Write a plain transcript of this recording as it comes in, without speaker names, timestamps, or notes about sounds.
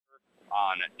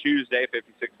on Tuesday,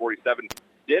 56-47.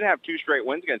 Did have two straight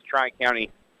wins against Tri-County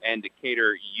and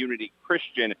Decatur Unity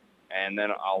Christian, and then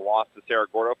a loss to Cerro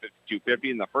Gordo,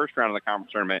 52-50 in the first round of the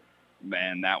conference tournament,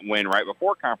 and that win right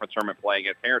before conference tournament play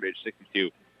against Heritage,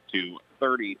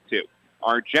 62-32.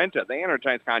 Argenta, they entered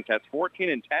tonight's contest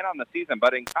 14-10 on the season,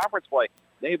 but in conference play,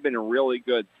 they've been really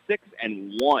good,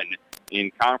 6-1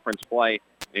 in conference play,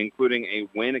 including a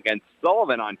win against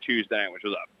Sullivan on Tuesday night, which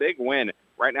was a big win.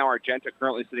 Right now, Argenta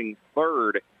currently sitting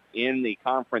third in the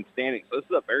conference standings. So this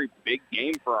is a very big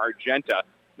game for Argenta.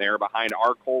 They're behind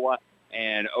Arcola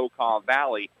and Okaw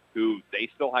Valley, who they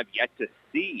still have yet to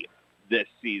see this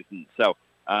season. So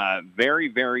very,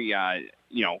 very,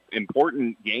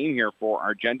 important game here for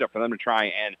Argenta for them to try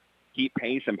and keep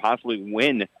pace and possibly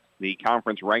win the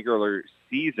conference regular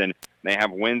season. They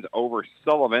have wins over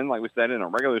Sullivan, like we said, in a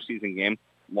regular season game,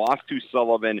 lost to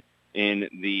Sullivan in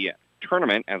the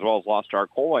tournament, as well as lost to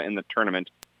Arcola in the tournament,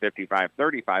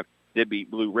 55-35, did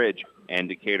beat Blue Ridge and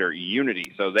Decatur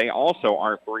Unity. So they also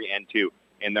are 3-2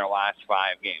 in their last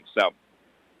 5 games. So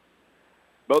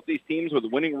both these teams with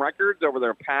winning records over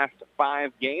their past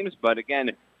 5 games. But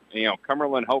again,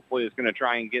 Cumberland hopefully is going to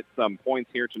try and get some points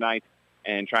here tonight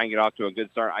and try and get off to a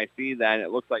good start. I see that it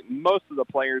looks like most of the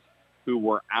players who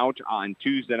were out on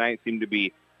Tuesday night seem to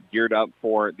be geared up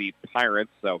for the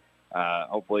Pirates. So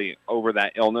hopefully over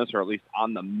that illness, or at least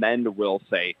on the mend, we'll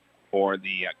say, for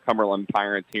the Cumberland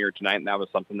Pirates here tonight. And that was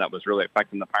something that was really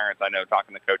affecting the Pirates. I know,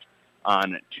 talking to Coach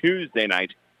on Tuesday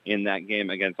night in that game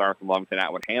against Arthur Lovington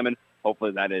Atwood Hammond.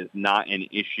 Hopefully that is not an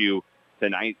issue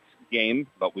tonight's game,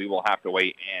 but we will have to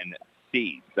wait and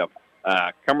see. So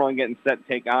Cumberland getting set to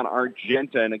take on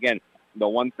Argenta. And again, the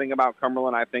one thing about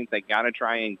Cumberland, I think they got to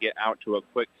try and get out to a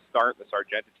quick start. This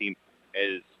Argenta team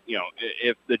is,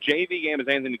 if the JV game is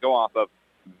anything to go off of,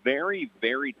 very,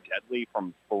 very deadly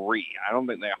from 3. I don't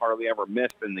think they hardly ever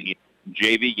missed in the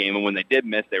JV game. And when they did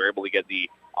miss, they were able to get the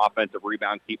offensive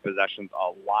rebound, keep possessions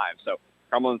alive. So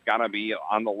Cumberland's got to be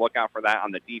on the lookout for that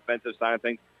on the defensive side of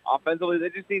things. Offensively,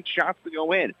 they just need shots to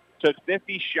go in. Took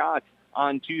 50 shots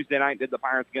on Tuesday night, did the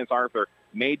Pirates against Arthur,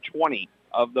 made 20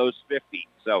 of those 50.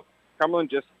 So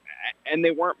Cumberland and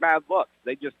they weren't bad looks.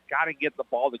 They just got to get the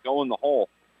ball to go in the hole.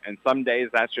 And some days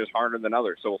that's just harder than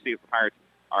others. So we'll see if the Pirates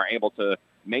are able to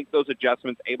make those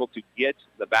adjustments, able to get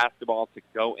the basketball to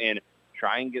go in,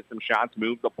 try and get some shots,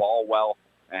 move the ball well,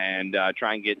 and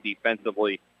try and get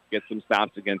defensively, get some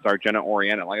stops against Argenta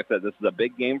Oreana. Like I said, this is a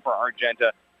big game for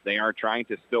Argenta. They are trying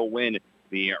to still win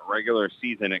the regular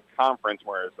season at conference,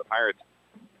 whereas the Pirates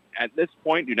at this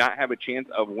point do not have a chance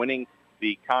of winning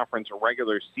the conference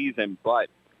regular season, but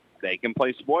they can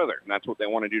play spoiler, and that's what they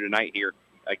want to do tonight here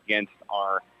against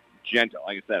Argenta.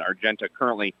 Like I said, Argenta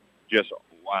currently just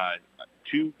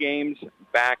 2 games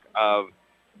back of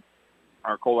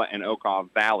Arcola and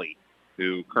Okaw Valley,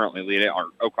 who currently lead it.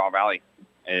 Okaw Valley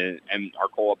and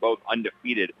Arcola both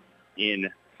undefeated in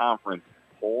conference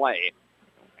play.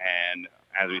 And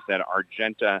as we said,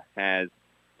 Argenta has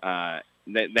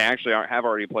they actually have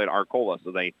already played Arcola,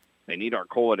 so they need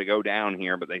Arcola to go down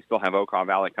here, but they still have Okaw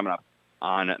Valley coming up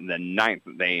on the 9th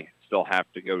that they still have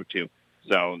to go to.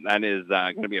 So that is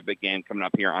going to be a big game coming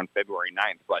up here on February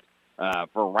 9th. But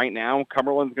for right now,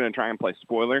 Cumberland's going to try and play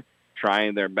spoiler,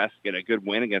 try their best to get a good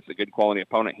win against a good quality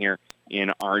opponent here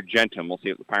in Argenta. We'll see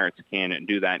if the Pirates can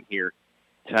do that here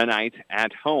tonight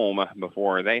at home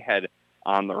before they head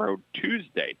on the road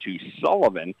Tuesday to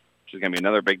Sullivan, which is going to be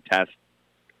another big test.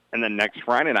 And then next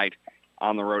Friday night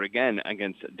on the road again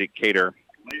against Decatur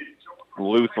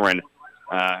Lutheran,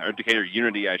 or Decatur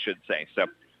Unity, I should say. So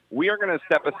we are going to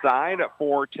step aside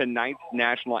for tonight's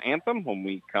national anthem. When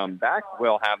we come back,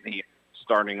 we'll have the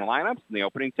starting lineups and the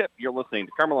opening tip. You're listening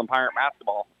to Cumberland Pirate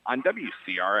Basketball on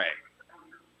WCRA.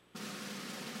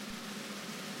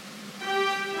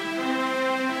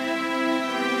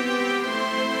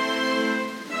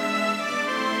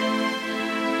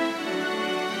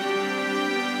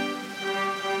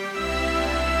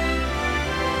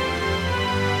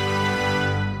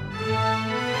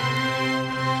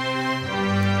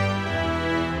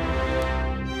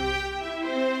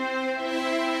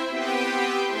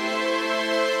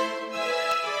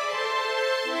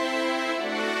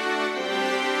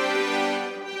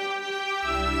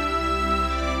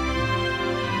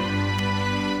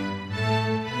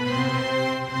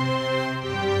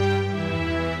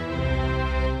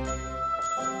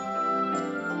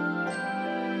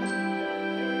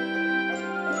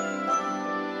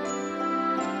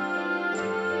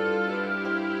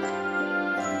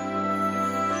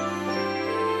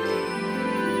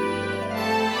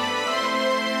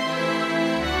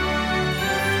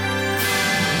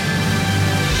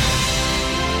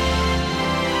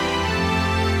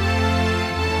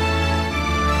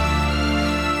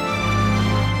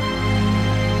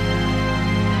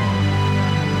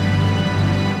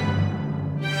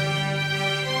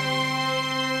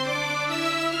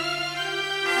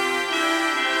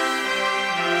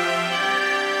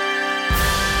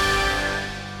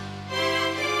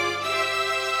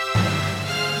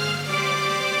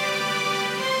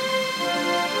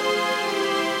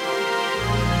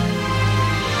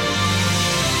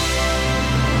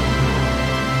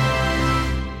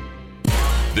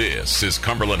 This is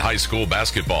Cumberland High School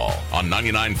basketball on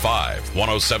 99.5,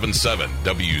 107.7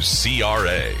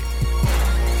 WCRA.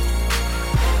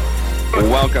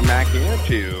 Welcome back here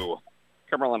to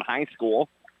Cumberland High School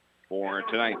for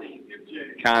tonight's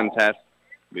contest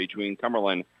between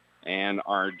Cumberland and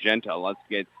Argenta. Let's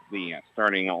get the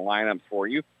starting lineups for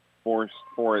you. For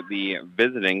the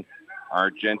visiting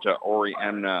Argenta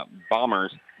Oreana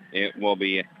Bombers, it will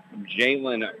be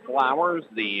Jalen Flowers,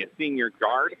 the senior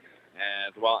guard,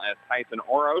 as well as Tyson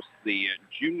Oros, the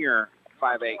junior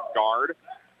 5'8" guard.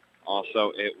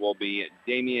 Also, it will be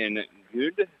Damian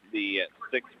Good, the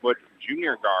 6-foot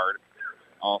junior guard.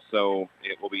 Also,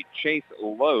 it will be Chase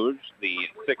Loge, the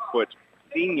 6-foot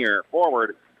senior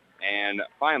forward. And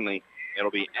finally, it'll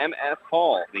be M.S.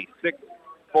 Hall, the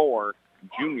 6'4"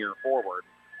 junior forward.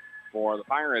 For the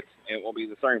Pirates, it will be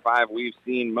the starting five we've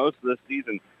seen most of this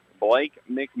season. Blake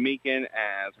McMeekin,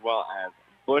 as well as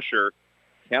Busher,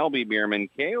 Kelby Bierman,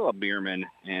 Caleb Bierman,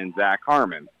 and Zach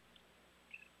Harmon.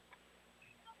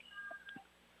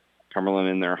 Cumberland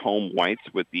in their home whites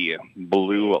with the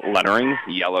blue lettering,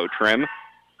 yellow trim.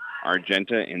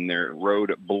 Argenta in their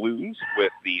road blues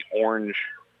with the orange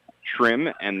trim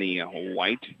and the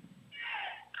white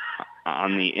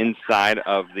on the inside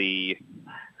of the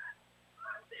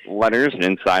letters and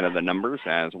inside of the numbers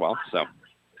as well. So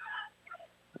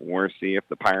we'll see if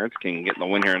the Pirates can get the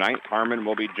win here tonight. Harmon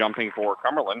will be jumping for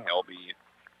Cumberland. He'll be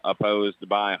opposed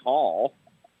by Hall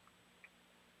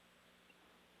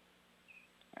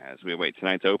as we await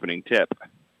tonight's opening tip.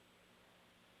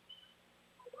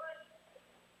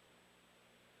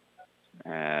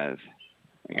 As,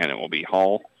 again, it will be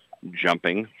Hall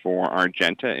jumping for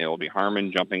Argenta. It will be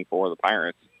Harmon jumping for the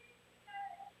Pirates.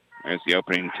 There's the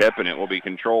opening tip, and it will be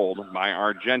controlled by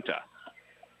Argenta.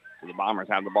 So the Bombers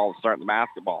have the ball to start the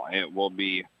basketball. It will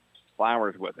be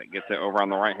Flowers with it. Gets it over on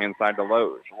the right-hand side to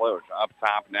Loge. Loge up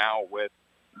top now with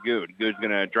Good. Good's going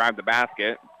to drive the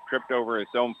basket. Tripped over his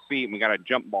own feet, and we got a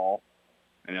jump ball.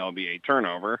 And it'll be a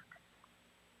turnover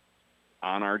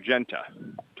on Argenta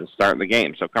to start the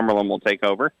game. So Cumberland will take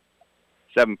over.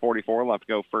 7:44 left to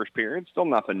go first period. Still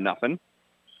nothing.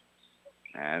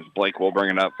 As Blake will bring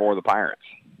it up for the Pirates.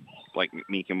 Blake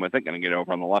McMeekin with it. Going to get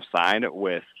over on the left side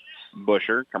with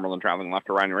Busher. Cumberland traveling left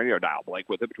to right on radio dial. Blake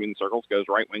with it between the circles. Goes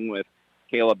right wing with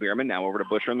Caleb Bierman. Now over to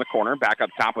Busher in the corner. Back up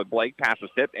top with Blake. Passes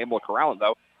tip. Able to corral it,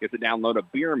 though. Gets it down low to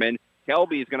Bierman.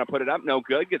 Kelby's going to put it up. No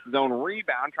good. Gets his own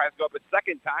rebound. Tries to go up a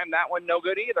second time. That one no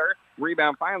good either.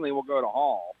 Rebound finally will go to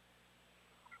Hall.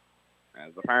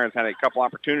 As the Pirates had a couple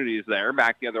opportunities there.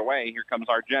 Back the other way. Here comes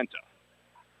Argenta.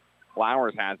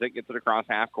 Flowers has it. Gets it across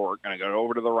half court. Going to go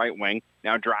over to the right wing.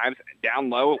 Now drives down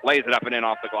low. Lays it up and in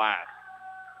off the glass.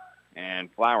 And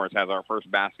Flowers has our first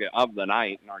basket of the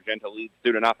night. And Argenta leads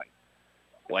 2-0.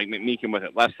 Blake McMeekin with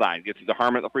it. Left side. Gets it to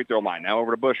Harmon at the free throw line. Now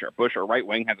over to Busher. Busher, right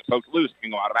wing, has it poked loose.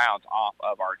 Can go out of bounds off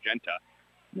of Argenta.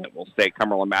 It will stay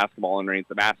Cumberland basketball underneath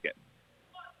the basket.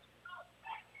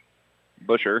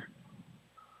 Busher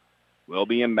will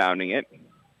be inbounding it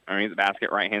underneath the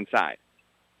basket right-hand side.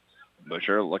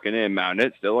 Busher looking to inbound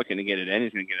it. Still looking to get it in.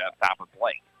 He's going to get it up top of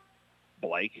Blake.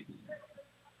 Blake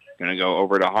going to go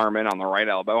over to Harmon on the right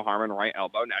elbow. Harmon right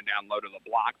elbow. Now down low to the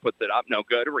block. Puts it up. No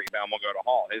good. Rebound will go to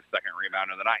Hall. His second rebound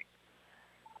of the night.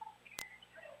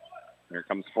 Here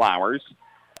comes Flowers.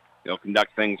 He'll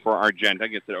conduct things for Argenta.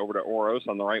 Gets it over to Oros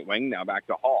on the right wing. Now back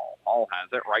to Hall. Hall has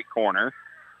it. Right corner.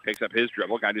 Picks up his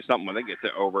dribble. Got to do something with it. Gets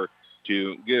it over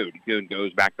to Good. Good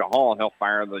goes back to Hall. He'll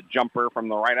fire the jumper from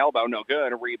the right elbow. No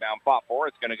good. A rebound fought for.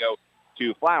 It's going to go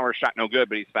to Flowers. Shot no good,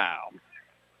 but he's fouled.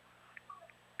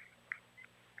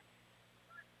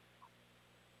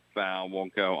 Foul will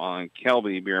go on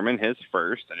Kelby Bierman, his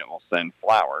first, and it will send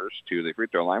Flowers to the free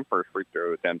throw line. First free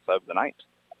throw attempt of the night.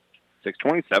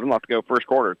 6:27 left to go first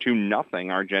quarter.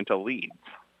 2-0 Argenta leads.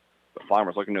 But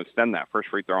Flowers looking to extend that. First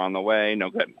free throw on the way. No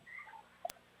good.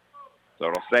 So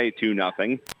it'll say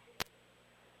 2-0.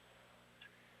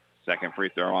 Second free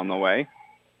throw on the way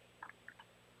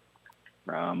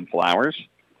from Flowers.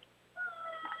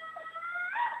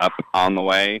 Up on the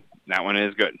way. That one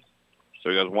is good. So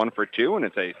he goes 1 for 2, and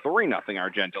it's a 3-0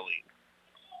 Argenta lead.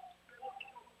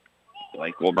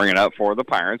 Blake will bring it up for the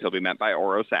Pirates. He'll be met by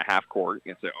Oros at half court.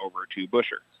 Gets it over to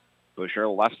Busher. Busher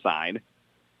left side.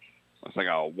 Looks like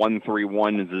a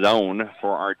 1-3-1 zone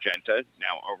for Argenta.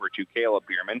 Now over to Caleb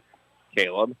Bierman.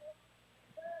 Caleb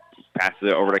passes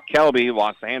it over to Kelby.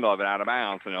 Lost the handle of it out of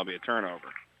bounds, and it'll be a turnover.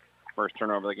 First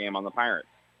turnover of the game on the Pirates.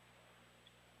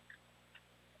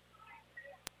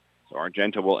 So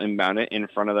Argenta will inbound it in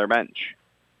front of their bench.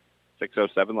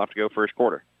 6:07 left to go first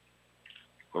quarter.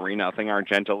 3-0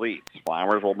 Argenta leads.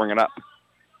 Flowers will bring it up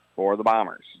for the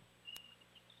Bombers.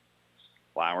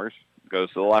 Flowers goes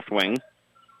to the left wing.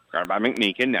 Guarded by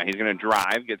McMeekin. Now he's going to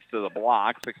drive, gets to the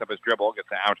block, picks up his dribble, gets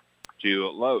out to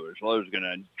Lowe's. Lowe's going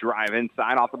to drive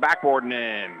inside off the backboard and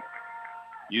in.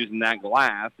 Using that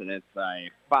glass, and it's a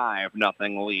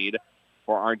 5-0 lead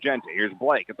for Argenta. Here's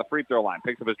Blake at the free throw line.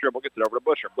 Picks up his dribble, gets it over to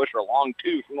Busher. Busher, long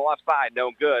two from the left side.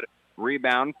 No good.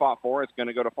 Rebound, fought for. It's going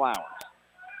to go to Flowers.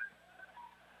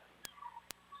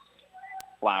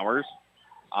 Flowers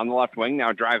on the left wing.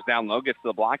 Now drives down low, gets to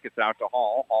the block, gets out to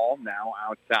Hall. Hall now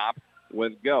out top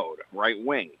with Goad. Right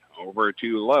wing over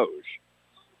to Loge.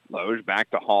 Loge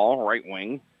back to Hall, right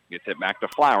wing. Gets it back to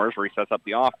Flowers. Resets up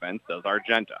the offense, does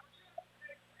Argenta.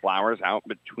 Flowers out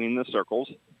between the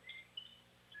circles.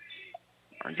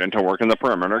 Argenta working the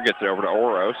perimeter. Gets it over to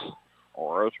Oros.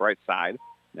 Oros right side.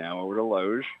 Now over to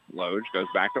Loge. Loge goes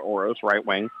back to Oros, right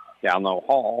wing. Down low,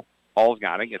 Hall. Hall's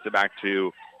got it. Gets it back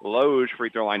to Loge.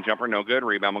 Free throw line jumper. No good.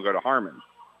 Rebound will go to Harmon.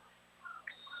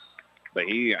 But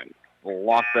he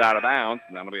lost it out of bounds,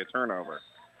 and that'll be a turnover.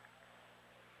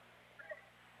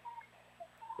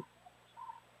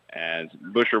 As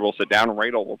Busher will sit down,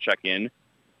 Radel will check in.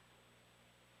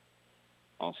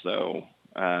 Also,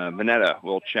 Vanetta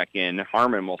will check in.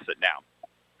 Harmon will sit down.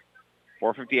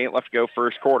 4:58 left to go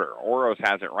first quarter. Oros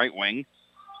has it right wing.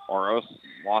 Oros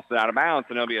lost it out of bounds,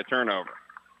 and it'll be a turnover.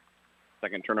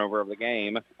 Second turnover of the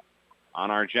game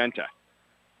on Argenta.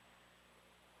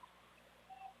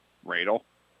 Radel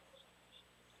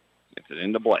gets it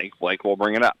into Blake. Blake will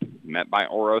bring it up. Met by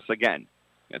Oros again.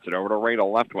 Gets it over to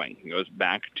Radel, left wing. He goes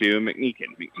back to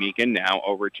McMeekin. McMeekin now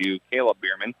over to Caleb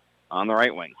Bierman on the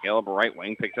right wing. Caleb, right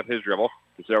wing, picks up his dribble.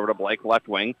 Gets it over to Blake, left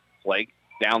wing. Blake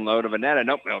down low to Vanetta.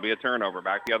 Nope, it'll be a turnover.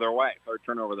 Back the other way. Third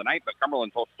turnover of the night, but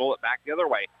Cumberland stole it back the other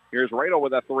way. Here's Radel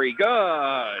with a three.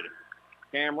 Good.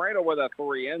 Cam Radel with a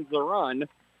three ends the run.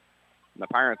 The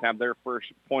Pirates have their first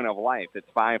point of life. It's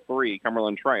 5-3.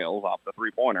 Cumberland trails off the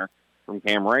three-pointer from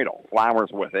Cam Radel. Flowers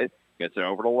with it. Gets it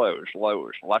over to Loge.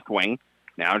 Loge, left wing.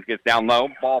 Now it gets down low.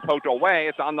 Ball poked away.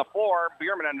 It's on the floor.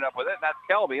 Bierman ended up with it. That's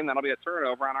Kelby, and that'll be a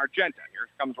turnover on Argenta. Here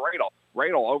comes Radel.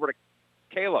 Radel over to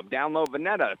Caleb. Down low,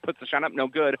 Vanetta. Puts the shot up. No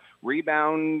good.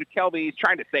 Rebound, Kelby. He's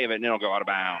trying to save it, and it'll go out of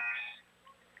bounds.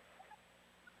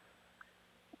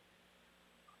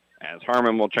 As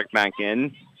Harmon will check back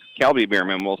in. Kelby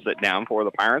Bierman will sit down for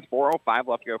the Pirates. 4:05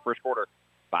 left to go first quarter.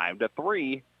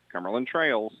 5-3. Cumberland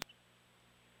trails.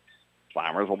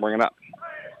 Flowers will bring it up.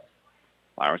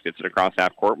 Flowers gets it across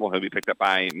half court. Well, he'll be picked up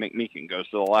by McMeekin. Goes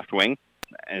to the left wing.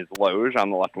 As Loge on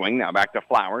the left wing. Now back to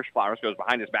Flowers. Flowers goes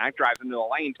behind his back. Drives into the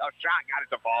lane. Tough shot. Got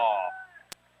it to fall.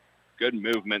 Good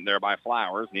movement there by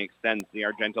Flowers. And he extends the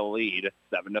Argenta lead.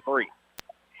 7-3.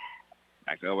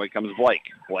 Back the other way comes Blake.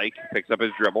 Blake picks up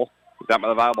his dribble. He's up by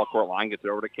the volleyball court line. Gets it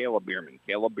over to Caleb Bierman.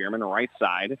 Caleb Bierman, right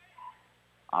side.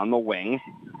 On the wing.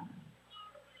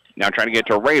 Now trying to get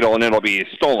to Radel, and it'll be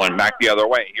stolen back the other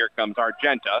way. Here comes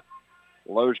Argenta.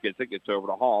 Loge gets it, gets over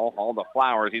to Hall. Hall to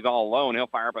Flowers. He's all alone. He'll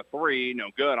fire up a three. No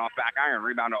good. Off back iron.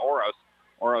 Rebound to Oros.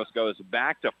 Oros goes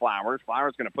back to Flowers.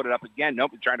 Flowers going to put it up again.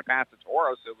 Nope, he's trying to pass it to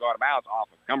Oros. He'll go out of bounds off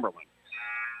of Cumberland.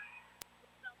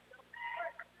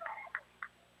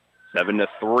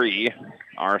 7-3.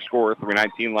 Our score,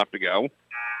 3:19 left to go.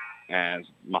 As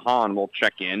Mahan will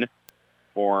check in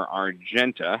for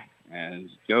Argenta. As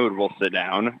Goad will sit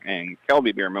down. And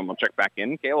Kelby Bierman will check back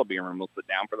in. Caleb Bierman will sit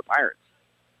down for the Pirates.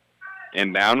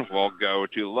 Inbound will go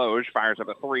to Loge. Fires up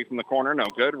a three from the corner. No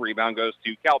good. Rebound goes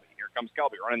to Kelby. Here comes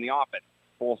Kelby running the offense.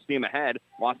 Full steam ahead.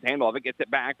 Lost the handle of it. Gets it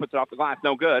back. Puts it off the glass.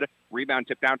 No good. Rebound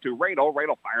tipped out to Radel.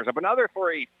 Radel fires up another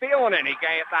three. Feeling it. He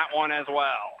gets that one as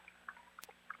well.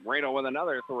 Radel with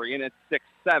another three, and it's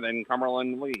 6-7.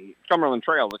 Cumberland lead. Cumberland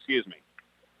trails, excuse me.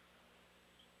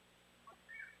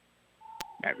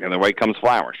 Back the other way comes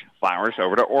Flowers. Flowers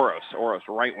over to Oros. Oros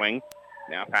right wing.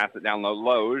 Now pass it down low.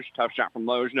 Loge. Tough shot from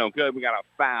Loge. No good. We got a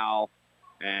foul.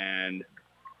 And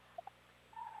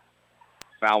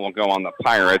foul will go on the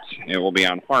Pirates. It will be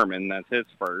on Harmon. That's his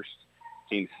first.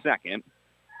 Team's second.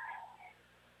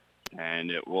 And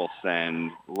it will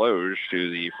send Loge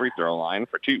to the free throw line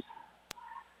for two.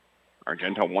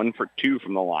 Argenta 1 for 2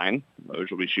 from the line.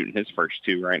 Loge will be shooting his first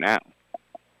two right now.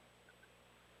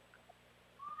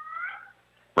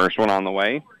 First one on the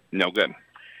way. No good.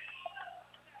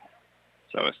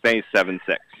 So it stays 7-6.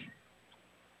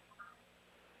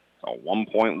 So 1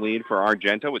 point lead for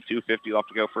Argenta with 2:50 left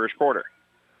to go first quarter.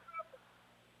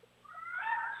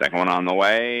 Second one on the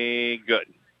way. Good.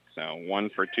 So 1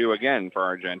 for 2 again for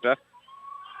Argenta.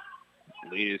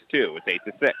 Lead is 2. It's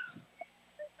 8-6.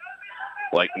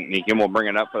 Blake McMeekin will bring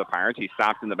it up for the Pirates. He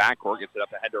stops in the backcourt, gets it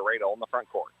up ahead to Radel in the front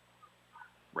court.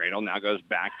 Radel now goes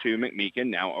back to McMeekin,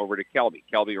 now over to Kelby.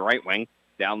 Kelby right wing,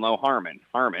 down low Harmon.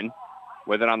 Harmon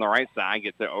with it on the right side,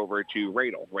 gets it over to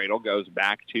Radel. Radel goes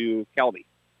back to Kelby.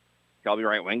 Kelby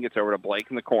right wing, gets over to Blake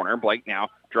in the corner. Blake now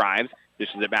drives,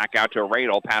 dishes it back out to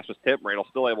Radel. Pass was tipped. Radel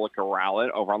still able to corral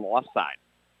it over on the left side.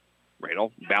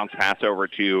 Radel, bounce pass over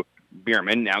to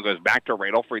Bierman. Now goes back to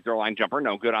Radel. Free throw line jumper.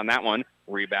 No good on that one.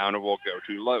 Rebound will go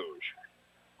to Loge.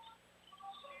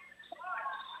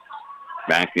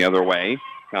 Back the other way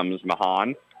comes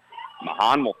Mahan.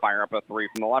 Mahan will fire up a three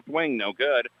from the left wing. No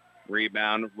good.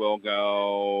 Rebound will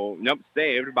go, nope,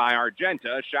 saved by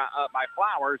Argenta. Shot up by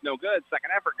Flowers. No good.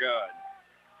 Second effort good.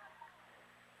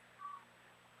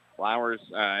 Flowers,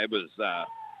 it was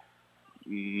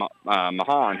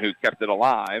Mahan who kept it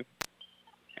alive.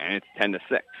 And it's 10-6.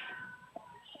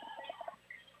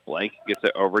 Blake gets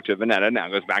it over to Veneta. Now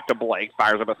goes back to Blake.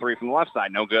 Fires up a three from the left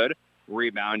side. No good.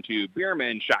 Rebound to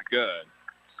Bierman. Shot good.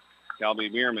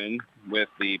 Kelby Bierman with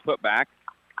the putback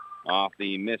off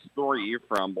the missed three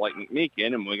from Blake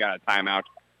McMeekin. And we got a timeout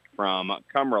from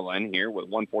Cumberland here with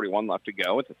 1:41 left to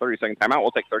go. It's a 30-second timeout.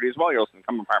 We'll take 30 as well. You're listening to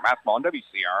Cumberland Pirate Basketball on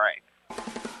WCRA.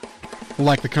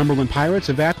 Like the Cumberland Pirates,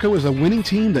 Evapco is a winning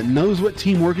team that knows what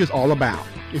teamwork is all about.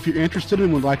 If you're interested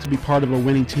and would like to be part of a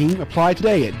winning team, apply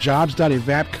today at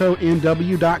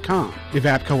jobs.evapconw.com.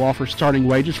 Evapco offers starting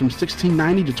wages from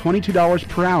 $16.90 to $22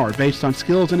 per hour based on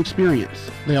skills and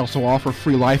experience. They also offer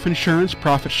free life insurance,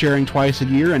 profit sharing twice a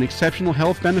year, and exceptional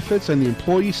health benefits and the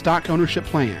employee stock ownership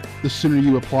plan. The sooner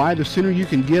you apply, the sooner you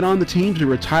can get on the team to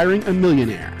retiring a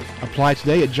millionaire. Apply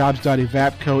today at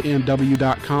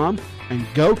jobs.evapconw.com and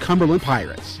go Cumberland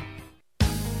Pirates.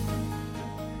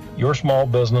 Your small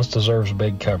business deserves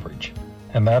big coverage,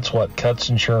 and that's what Cutts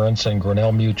Insurance and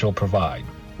Grinnell Mutual provide.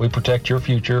 We protect your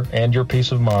future and your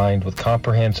peace of mind with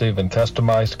comprehensive and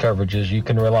customized coverages you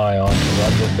can rely on to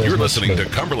run your business. You're listening smoothly.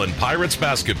 to Cumberland Pirates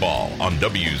Basketball on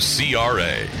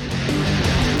WCRA.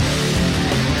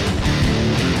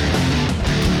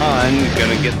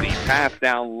 Going to get the pass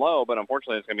down low, but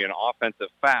unfortunately it's going to be an offensive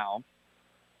foul.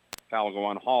 Foul will go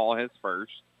on Hall, his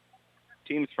first.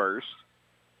 Team's first.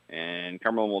 And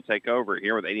Cumberland will take over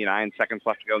here with 89 seconds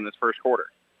left to go in this first quarter.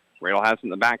 Radel has it in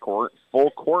the backcourt.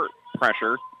 Full court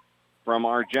pressure from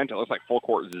Argenta. Looks like full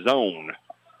court zone.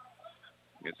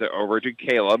 Gets it over to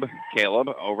Caleb. Caleb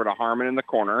over to Harmon in the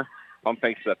corner. Pump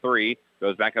fakes a three.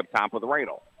 Goes back up top with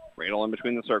Radel. Radel in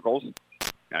between the circles.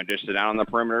 Now dishes it out on the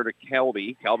perimeter to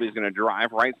Kelby. Kelby's going to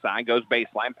drive right side. Goes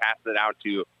baseline. Passes it out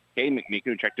to Cade McMeekin,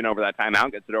 who checked in over that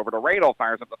timeout. Gets it over to Radel.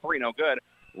 Fires up the three. No good.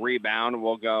 Rebound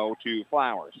will go to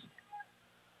Flowers.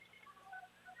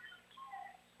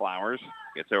 Flowers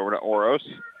gets over to Oros.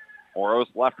 Oros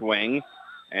left wing.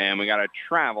 And we got a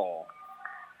travel.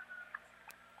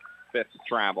 Fifth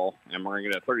travel. And we're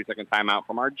going to get a 30-second timeout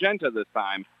from Argenta this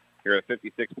time. Here at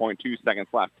 56.2 seconds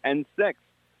left. 10-6.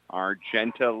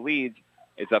 Argenta leads.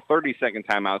 It's a 30-second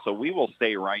timeout, so we will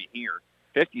stay right here.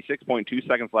 56.2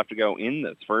 seconds left to go in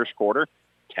this first quarter.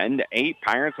 10-8.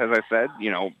 Pirates, as I said,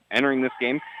 entering this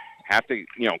game, have to,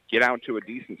 get out to a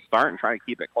decent start and try to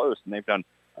keep it close. And they've done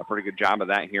a pretty good job of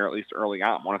that here, at least early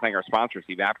on. I want to thank our sponsors,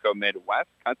 Evapco Midwest,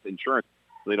 Cutts Insurance,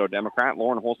 Toledo Democrat,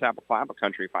 Lauren Holsapple Clapper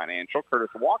Country Financial, Curtis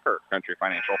Walker Country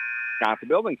Financial, Scott's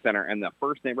Building Center, and the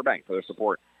First Neighbor Bank for their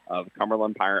support of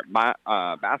Cumberland Pirate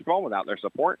basketball. Without their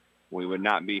support, we would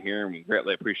not be here, and we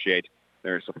greatly appreciate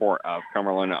their support of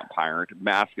Cumberland Pirate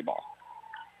basketball.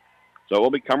 So it will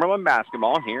be Cumberland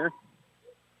basketball here.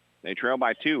 They trail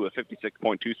by 2 with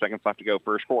 56.2 seconds left to go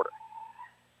first quarter.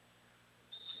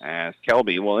 As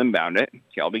Kelby will inbound it.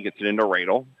 Kelby gets it into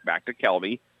Radel. Back to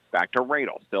Kelby. Back to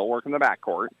Radel. Still working the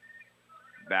backcourt.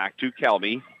 Back to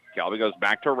Kelby. Kelby goes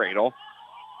back to Radel.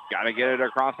 Got to get it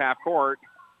across half court.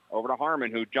 Over to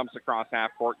Harmon, who jumps across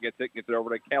half court. Gets it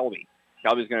over to Kelby.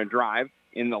 Kelby's going to drive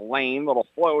in the lane. Little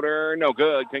floater. No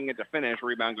good. Couldn't get to finish.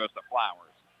 Rebound goes to Flowers.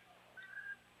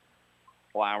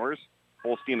 Flowers,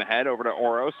 full steam ahead over to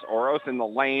Oros. Oros in the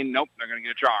lane. Nope, they're going to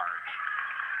get a charge.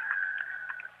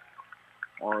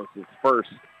 Oros' first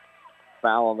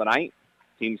foul of the night.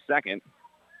 Team's second.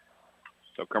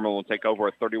 So Cumberland will take over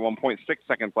with 31.6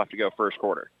 seconds left to go first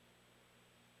quarter.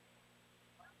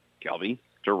 Kelby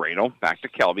to Radel. Back to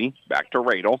Kelby. Back to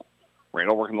Radel.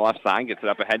 Radel working the left side. Gets it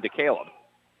up ahead to Caleb.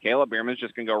 Caleb Bierman's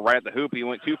just going to go right at the hoop. He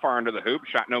went too far under the hoop.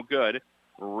 Shot no good.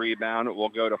 Rebound will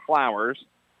go to Flowers.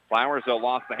 Flowers, though,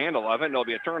 lost the handle of it, and it'll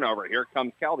be a turnover. Here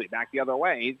comes Kelby back the other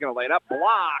way. He's going to lay it up.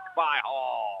 Blocked by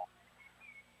Hall.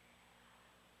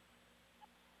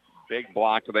 Big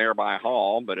block there by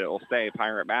Hall, but it will stay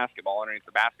Pirate basketball underneath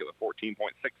the basket with 14.6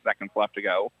 seconds left to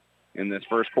go in this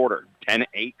first quarter.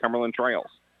 10-8 Cumberland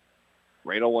trails.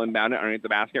 Radel will inbound it underneath the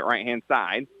basket, right-hand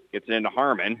side. Gets it into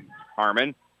Harmon.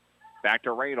 Harmon back to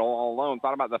Radel all alone.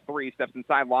 Thought about the three, steps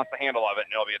inside, lost the handle of it,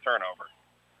 and it'll be a turnover.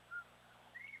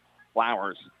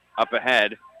 Flowers up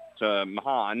ahead to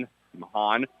Mahan.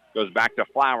 Mahan goes back to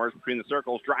Flowers between the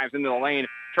circles, drives into the lane,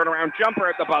 turnaround jumper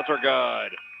at the buzzer,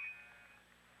 good.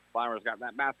 Flowers got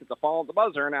that basket to fall at the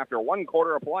buzzer, and after 1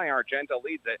 quarter of play, Argenta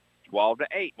leads it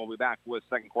 12-8. We'll be back with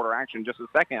second quarter action just a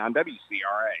second on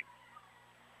WCRA.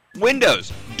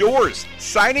 Windows, doors,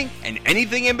 siding, and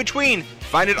anything in between.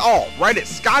 Find it all right at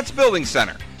Scott's Building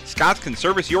Center. Scott's can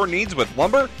service your needs with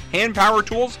lumber, hand power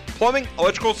tools, plumbing,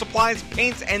 electrical supplies,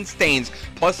 paints, and stains.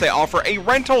 Plus, they offer a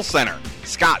rental center.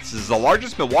 Scott's is the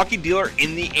largest Milwaukee dealer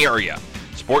in the area.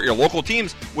 Support your local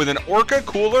teams with an Orca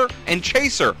cooler and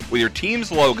chaser with your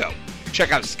team's logo.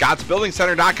 Check out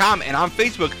scottsbuildingcenter.com and on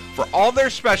Facebook for all their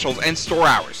specials and store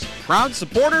hours. Proud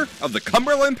supporter of the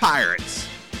Cumberland Pirates.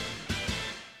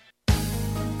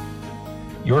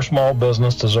 Your small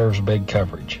business deserves big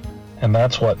coverage, and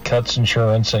that's what Cuts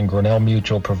Insurance and Grinnell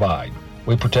Mutual provide.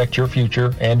 We protect your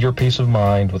future and your peace of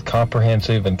mind with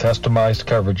comprehensive and customized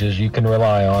coverages you can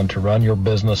rely on to run your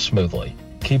business smoothly.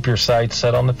 Keep your sights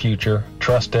set on the future.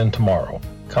 Trust in tomorrow.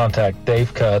 Contact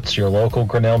Dave Cutts, your local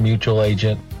Grinnell Mutual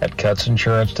agent at Cutts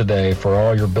Insurance today for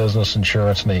all your business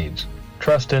insurance needs.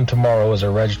 Trust in Tomorrow is a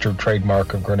registered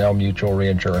trademark of Grinnell Mutual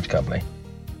Reinsurance Company.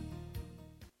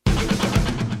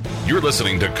 You're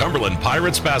listening to Cumberland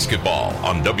Pirates basketball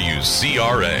on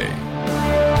WCRA.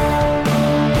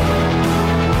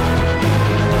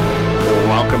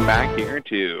 Welcome back here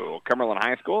to Cumberland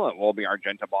High School. It will be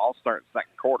Argenta ball. Start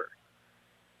second quarter.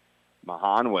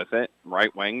 Mahan with it.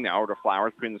 Right wing. Now over to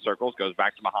Flowers between the circles. Goes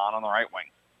back to Mahan on the right wing.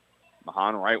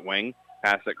 Mahan right wing.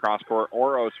 Pass it cross court.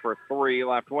 Oros for 3.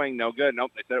 Left wing. No good.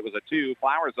 Nope. They said it was a 2.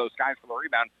 Flowers, those guys for the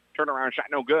rebound. Turnaround shot.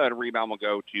 No good. Rebound will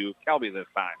go to Kelby this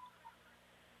time.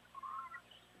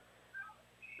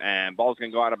 And ball's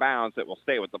going to go out of bounds. It will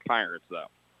stay with the Pirates, though.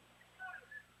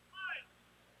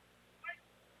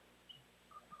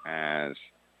 As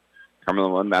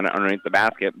Cumberland will inbound it underneath the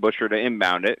basket. Busher to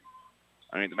inbound it.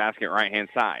 Underneath the basket, right-hand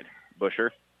side.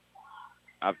 Busher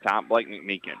up top, Blake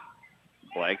McMeekin.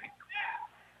 Blake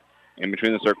in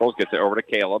between the circles, gets it over to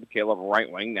Caleb. Caleb right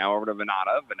wing, now over to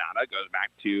Venata. Venata goes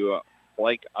back to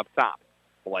Blake up top.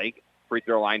 Blake, free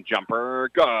throw line jumper,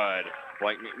 good.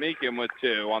 Blake McMeekin with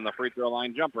 2 on the free throw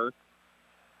line jumper.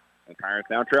 The Pirates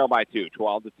now trail by 2,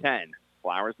 12-10.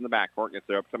 Flowers in the backcourt, gets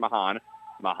it up to Mahan.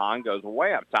 Mahan goes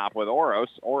way up top with Oros.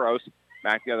 Oros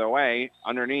back the other way,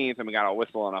 underneath, and we got a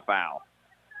whistle and a foul.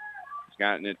 He's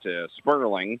gotten it to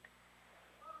Sperling.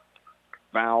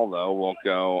 Foul, though, will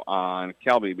go on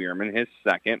Kelby Bierman, his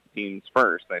second, team's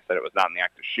first. They said it was not in the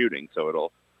act of shooting, so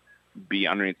it'll be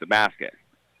underneath the basket.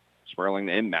 Sperling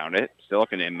to inbound it. Still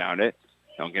looking to inbound it.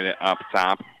 Don't get it up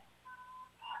top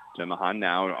to Mahan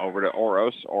now. Over to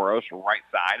Oros. Oros, right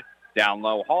side. Down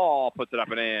low. Hall puts it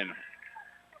up and in.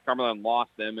 Cumberland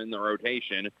lost them in the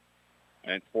rotation,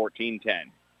 and it's 14-10.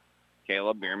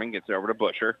 Caleb Bierman gets it over to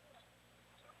Busher.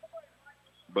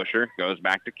 Busher goes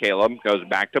back to Caleb. Goes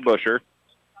back to Busher.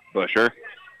 Busher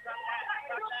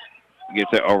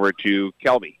gets it over to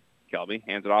Kelby. Kelby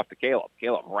hands it off to Caleb.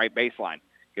 Caleb, right baseline.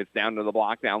 Gets down to the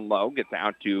block, down low. Gets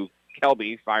out to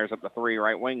Kelby. Fires up the 3,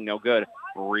 right wing. No good.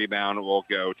 Rebound will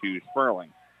go to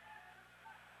Sperling.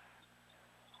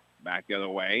 Back the other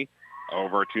way.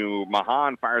 Over to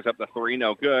Mahan. Fires up the 3.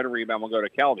 No good. Rebound will go to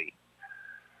Kelby.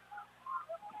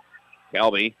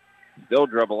 Kelby still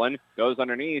dribbling. Goes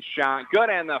underneath. Shot. Good,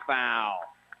 and the foul.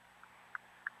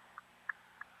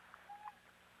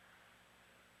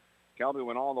 Kelby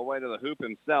went all the way to the hoop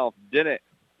himself. Did it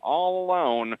all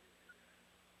alone.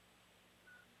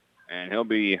 And he'll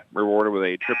be rewarded with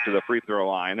a trip to the free throw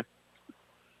line.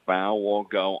 Foul will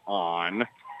go on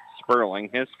Sperling,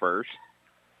 his first.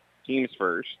 Team's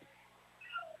first.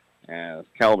 As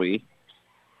Kelby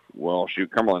will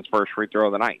shoot Cumberland's first free throw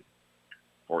of the night.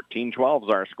 14-12 is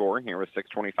our score here with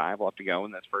 6:25 left to go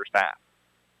in this first half.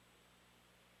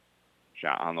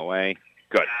 Shot on the way.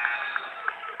 Good.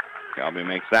 Kelby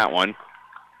makes that one.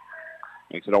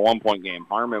 Makes it a 1-point game.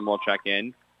 Harmon will check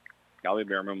in. Kelby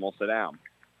Bierman will sit down.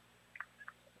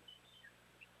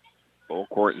 Full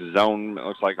court zone, it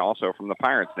looks like, also from the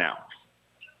Pirates now.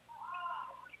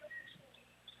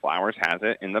 Flowers has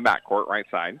it in the backcourt, right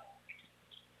side.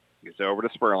 Gets it over to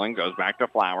Sperling, goes back to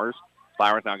Flowers.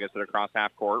 Flowers now gets it across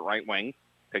half court, right wing.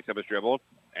 Picks up his dribble,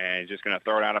 and just going to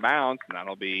throw it out of bounds, and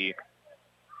that'll be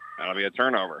a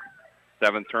turnover.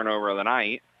 7th turnover of the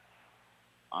night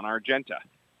on Argenta.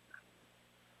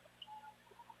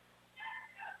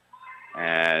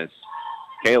 As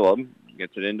Caleb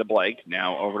gets it into Blake,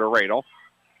 now over to Radel.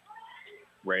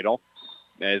 Radel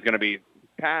is going to be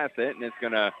past it, and it's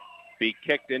going to be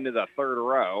kicked into the 3rd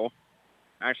row.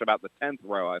 Actually, about the 10th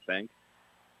row, I think.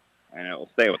 And it will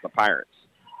stay with the Pirates.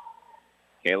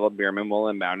 Caleb Bierman will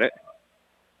inbound it.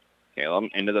 Caleb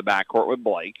into the backcourt with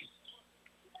Blake.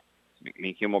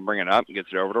 McMeekin will bring it up, gets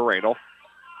it over to Radel.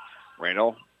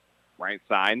 Radel, right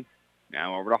side.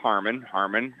 Now over to Harmon.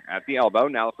 Harmon at the elbow.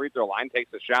 Now the free throw line,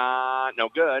 takes a shot. No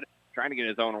good. Trying to get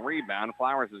his own rebound.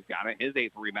 Flowers has got it. His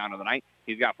 8th rebound of the night.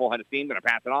 He's got full head of steam. Going to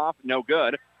pass it off. No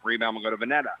good. Rebound will go to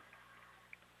Vanetta.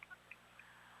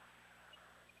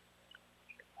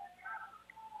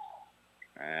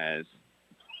 As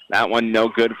that one no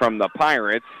good from the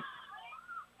Pirates.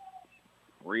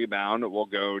 Rebound will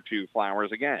go to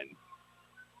Flowers again.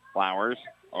 Flowers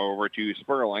over to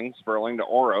Sperling. Sperling to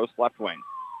Oros, left wing.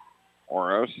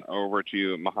 Oros over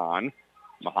to Mahan.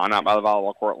 Mahan out by the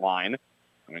volleyball court line.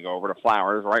 Going to go over to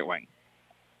Flowers, right wing.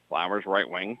 Flowers, right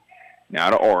wing.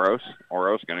 Now to Oros.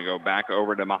 Oros going to go back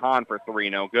over to Mahan for 3,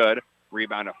 no good.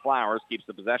 Rebound to Flowers, keeps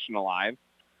the possession alive.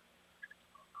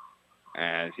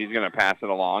 As he's going to pass it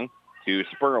along to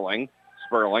Sperling.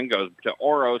 Sperling goes to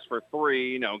Oros for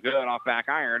 3. No good off back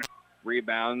iron.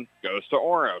 Rebound goes to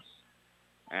Oros.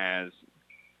 As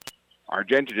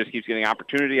Argenta just keeps getting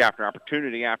opportunity after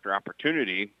opportunity after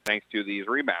opportunity thanks to these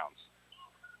rebounds.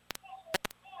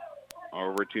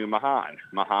 Over to Mahan.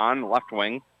 Mahan, left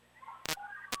wing.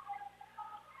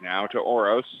 Now to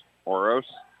Oros. Oros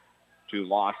to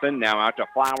Lawson. Now out to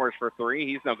Flowers for 3.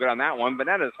 He's no good on that one.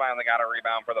 Vanetta's finally got a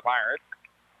rebound for the Pirates.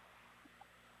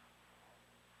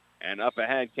 And up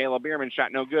ahead, Caleb Bierman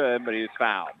shot no good, but he was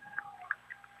fouled.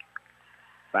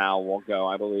 Foul will go,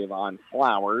 I believe, on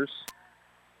Flowers.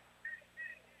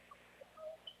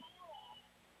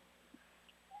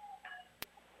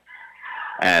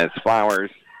 As Flowers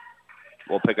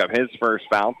will pick up his first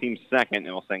foul, team second,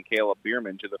 and will send Caleb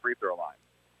Bierman to the free throw line.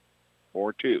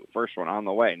 4-2. First one on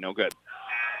the way, no good.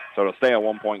 So it'll stay a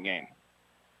 1-point game.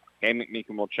 Kay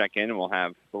McMeekin will check in, and we'll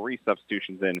have 3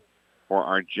 substitutions in for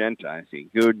Argenta. I see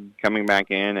Good coming back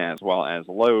in, as well as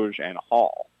Loge and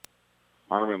Hall.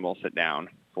 Harmon will sit down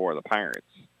for the Pirates.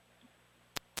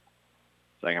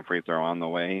 Second free throw on the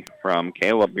way from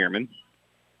Caleb Bierman.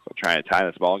 So try to tie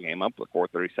this ball game up with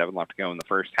 4:37 left to go in the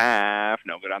first half.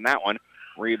 No good on that one.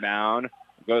 Rebound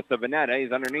goes to Vanetta.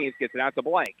 He's underneath, gets it out to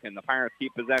Blake, and the Pirates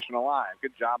keep possession alive.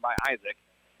 Good job by Isaac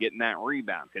getting that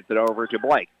rebound. Gets it over to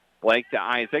Blake. Blake to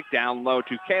Isaac, down low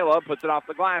to Caleb, puts it off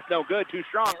the glass. No good, too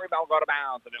strong. Rebound will go to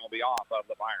bounds, and it will be off of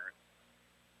the Pirates.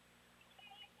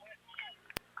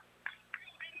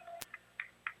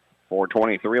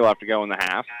 .423 left to go in the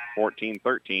half.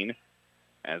 14-13.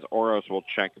 As Oros will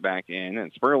check back in,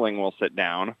 and Sperling will sit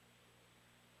down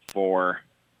for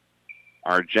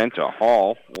Argenta.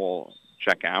 Hall will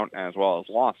check out, as well as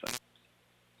Lawson.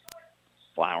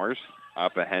 Flowers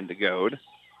up ahead to Goad.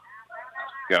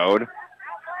 Goad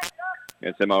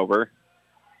gets him over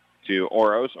to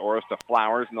Oros. Oros to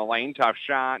Flowers in the lane. Tough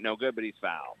shot. No good, but he's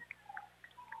fouled.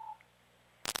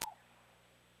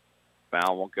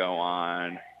 Foul will go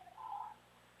on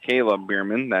Caleb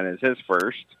Bierman. That is his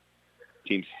first.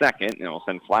 Team second, and we'll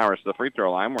send Flowers to the free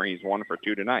throw line where he's 1 for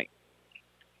 2 tonight.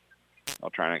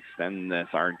 They'll try and extend this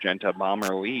Argenta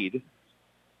Bomber lead.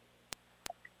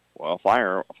 Well,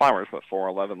 Flowers with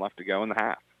 4:11 left to go in the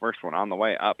half. First one on the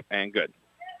way, up and good.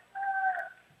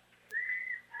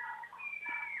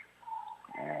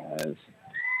 As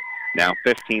now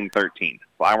 15-13.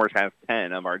 Flowers has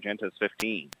 10 of Argenta's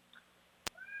 15.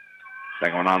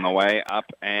 Second one on the way,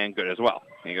 up and good as well.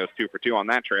 He goes 2 for 2 on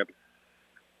that trip.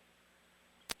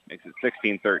 Makes it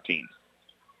 16-13.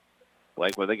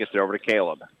 Blake with it, gets it over to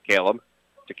Caleb. Caleb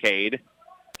to Cade.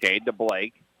 Cade to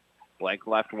Blake. Blake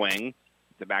left wing.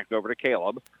 Gets it back over to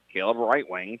Caleb. Caleb right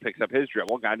wing. Picks up his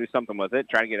dribble. Got to do something with it.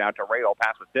 Trying to get out to Radel.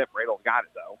 Pass with tip. Radel's got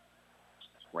it, though.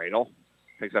 Radel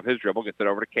picks up his dribble. Gets it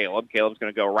over to Caleb. Caleb's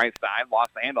going to go right side. Lost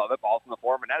the handle of it. Ball's in the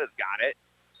floor. Vanetta's got it.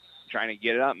 Trying to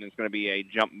get it up, and it's going to be a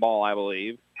jump ball, I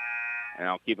believe. And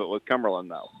I'll keep it with Cumberland,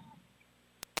 though.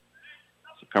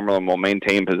 Cumberland will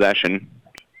maintain possession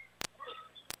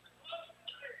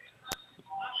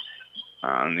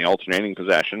on the alternating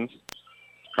possessions.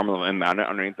 Cumberland will inbound it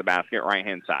underneath the basket,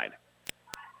 right-hand side.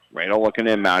 Radel looking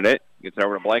to inbound it. Gets it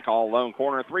over to Blake, all alone.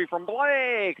 Corner 3 from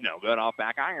Blake. No good off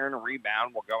back iron. A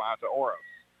rebound will go out to Oros.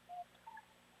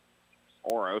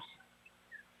 Oros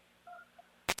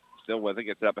still with it.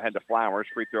 Gets it up ahead to Flowers.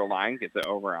 Free throw line. Gets it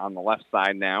over on the left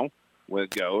side now with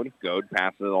Goad. Goad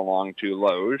passes it along to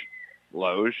Loge.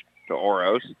 Loge to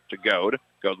Oros to Goad.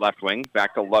 Goad left wing.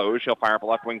 Back to Loge. He'll fire up a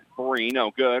left wing 3.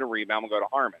 No good. A rebound will go to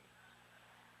Harmon.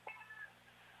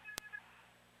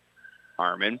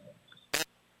 Harmon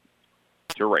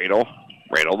to Radel.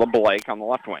 Radel to Blake on the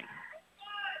left wing.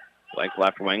 Blake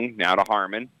left wing. Now to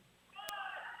Harmon.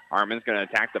 Harmon's going to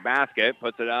attack the basket.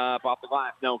 Puts it up off the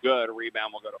glass. No good. A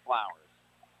rebound will go to Flowers.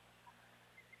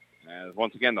 As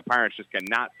once again, the Pirates just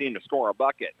cannot seem to score a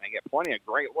bucket. They get plenty of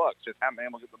great looks, just haven't been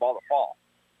able to get the ball to fall.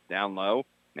 Down low,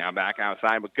 now back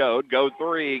outside with Goad. Goad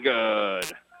three, good.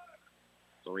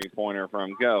 Three-pointer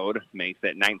from Goad makes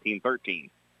it 19-13.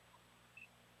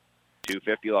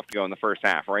 2:50 left to go in the first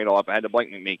half. Radel up ahead to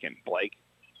Blake McMeekin. Blake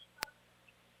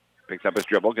picks up his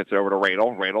dribble, gets it over to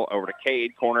Radel. Radel over to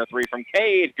Cade. Corner three from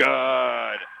Cade.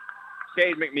 Good.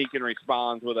 Cade McMeekin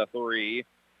responds with a three.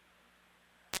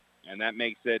 And that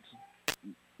makes it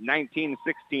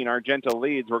 19-16. Argenta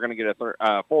leads. We're going to get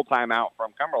a full timeout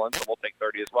from Cumberland, so we'll take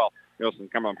 30 as well. Wilson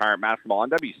Cumberland Pirate basketball on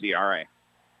WCRA.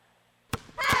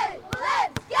 Hey,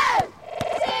 let's go,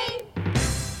 team!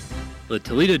 The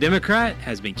Toledo Democrat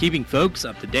has been keeping folks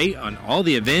up to date on all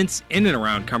the events in and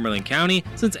around Cumberland County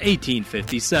since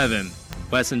 1857.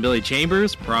 Wes and Billy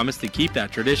Chambers promised to keep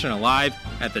that tradition alive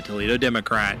at the Toledo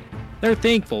Democrat. They're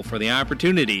thankful for the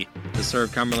opportunity to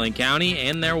serve Cumberland County,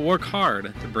 and they'll work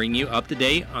hard to bring you up to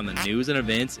date on the news and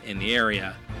events in the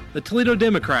area. The Toledo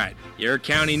Democrat, your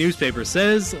county newspaper,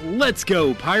 says, "Let's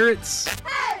go, Pirates!"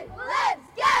 Hey, let's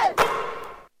go!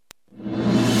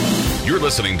 You're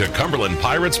listening to Cumberland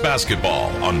Pirates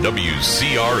basketball on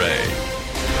WCRA.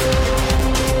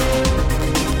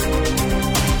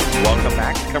 Welcome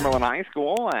back to Cumberland High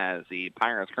School as the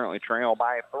Pirates currently trail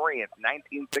by 3. It's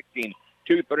 19-16.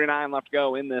 2:39 left to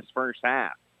go in this first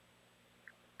half.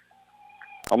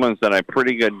 Cumberland's done a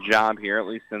pretty good job here, at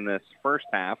least in this first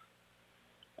half.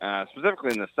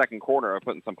 Specifically in the second quarter of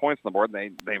putting some points on the board.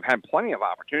 They've had plenty of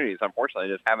opportunities. Unfortunately,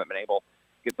 they just haven't been able to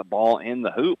get the ball in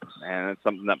the hoop, and it's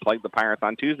something that plagued the Pirates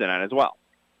on Tuesday night as well.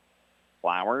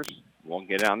 Flowers will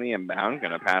get it on the inbound.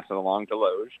 Going to pass it along to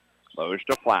Loge. Loge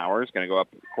to Flowers. Going to go up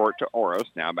court to Oros.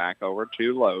 Now back over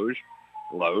to Loge.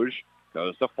 Loge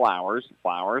goes to Flowers.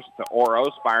 Flowers to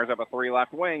Oros. Fires up a three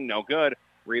left wing. No good.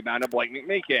 Rebound to Blake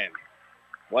McMeekin.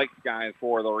 Blake skies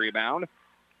for the rebound.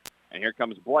 And here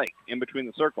comes Blake in between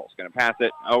the circles. Going to pass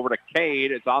it over to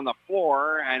Cade. It's on the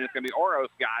floor, and it's going to be Oros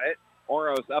got it.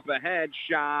 Oros up ahead.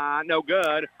 Shot. No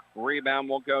good. Rebound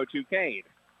will go to Cade.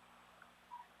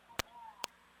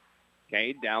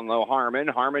 Cade down low. Harmon.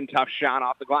 Harmon, tough shot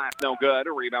off the glass. No good.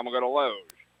 Rebound will go to Loge.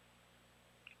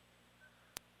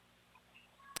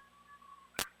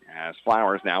 As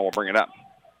Flowers now will bring it up.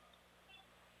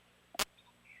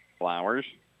 Flowers.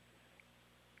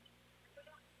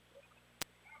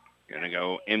 Going to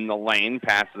go in the lane,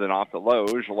 passes it off to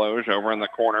Loge. Loge over in the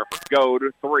corner for Goad.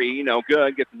 Three, no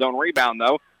good. Gets his own rebound,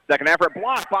 though. Second effort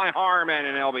blocked by Harmon,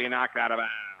 and he'll be knocked out of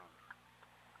bounds.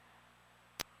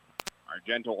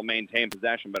 Argenta will maintain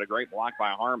possession, but a great block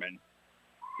by Harmon.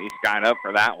 He skied up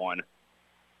for that one.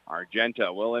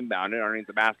 Argenta will inbound it underneath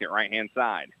the basket right-hand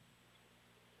side.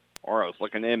 Oros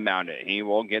looking to inbound it. He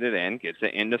will get it in. Gets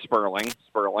it into Sperling.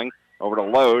 Sperling over to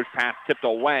Loge. Pass tipped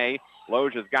away.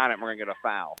 Loge has got it, and we're going to get a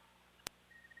foul.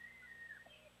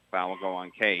 Foul will go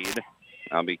on Cade.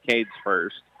 That'll be Cade's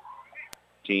first.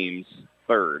 Team's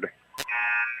third.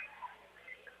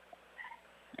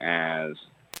 As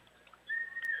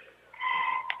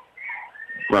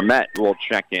Brumette will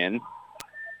check in.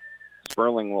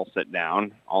 Sperling will sit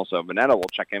down. Also, Vanetta will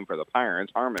check in for the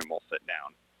Pirates. Harmon will sit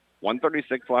down.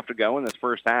 1:36 left to go in this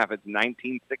first half. It's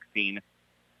 19-16.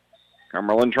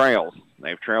 Cumberland trails.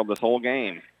 They've trailed this whole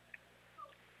game.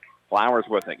 Flowers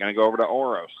with it. Going to go over to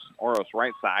Oros. Oros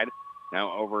right side.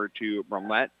 Now over to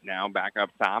Brumlett. Now back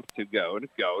up top to Goad.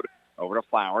 Goad over to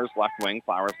Flowers. Left wing.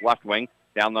 Flowers left wing.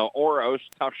 Down low Oros.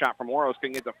 Tough shot from Oros.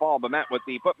 Couldn't get the fall. Brumlett with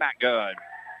the putback. Good.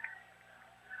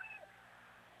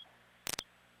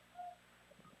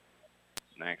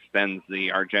 That extends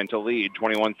the Argenta lead.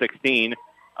 21-16.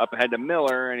 Up ahead to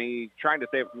Miller, and he tried to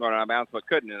save it from going out of bounds, but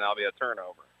couldn't, and that'll be a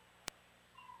turnover.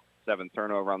 7th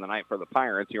turnover on the night for the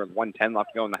Pirates here with 1:10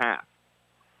 left to go in the half.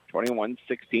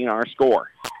 21-16 our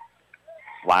score.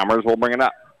 Flowers will bring it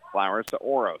up. Flowers to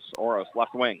Oros. Oros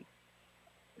left wing.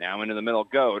 Now into the middle,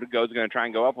 Goad. Goad's going to try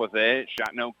and go up with it.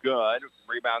 Shot no good.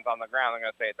 Rebounds on the ground. They're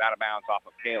going to say it's out of bounds off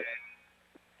of Caleb.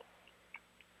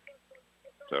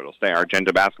 So it'll stay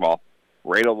Argenta basketball.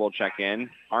 Radel will check in.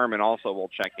 Harmon also will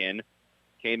check in.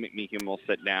 Cade McMeekin will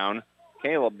sit down.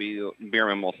 Caleb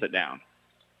Bierman will sit down.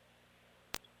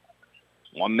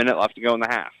 1 minute left to go in the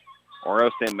half.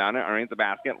 Oros inbound it underneath the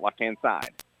basket, left-hand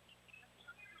side.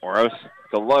 Oros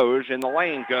to Loge in the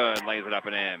lane. Good. Lays it up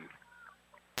and in.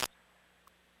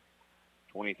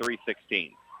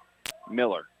 23-16.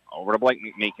 Miller over to Blake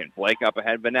McMeekin. Blake up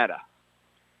ahead, Vanetta.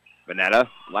 Vanetta,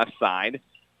 left side.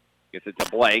 Gets it to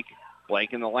Blake.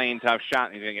 Blake in the lane. Tough shot,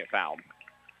 and he's going to get fouled.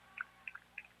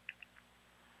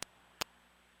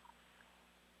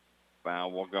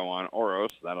 Foul will go on Oros.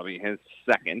 That'll be his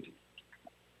second.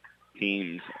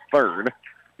 Team's third.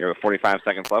 Here with 45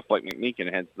 seconds left, Blake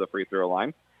McMeekin heads to the free throw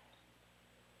line.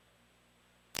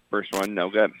 First one, no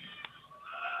good.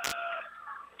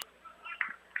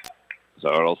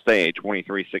 So it'll stay a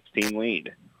 23-16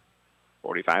 lead.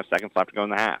 45 seconds left to go in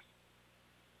the half.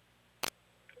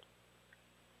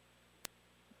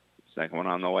 Second one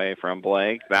on the way from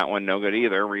Blake. That one no good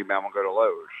either. Rebound will go to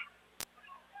Loge.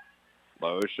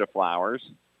 Loge to Flowers.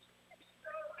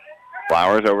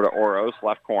 Flowers over to Oros,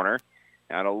 left corner.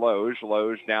 Now to Loge.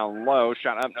 Loge down low.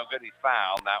 Shot up, no good. He's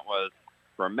fouled. That was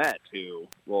Brumett, who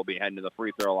will be heading to the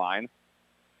free throw line.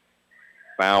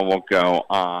 Foul will go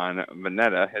on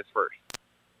Veneta, his first.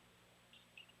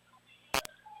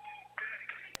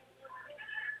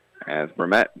 As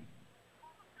Brumett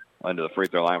led to the free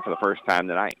throw line for the first time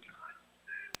tonight.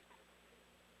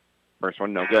 First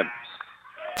one, no good.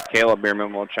 Caleb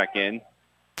Bierman will check in.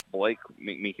 Blake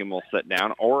McMeekin will sit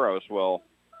down. Oros will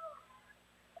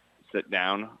sit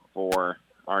down for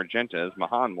Argenta as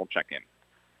Mahan will check in.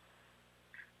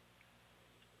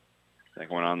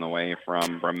 Second one on the way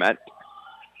from Brumett.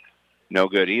 No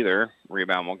good either.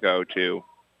 Rebound will go to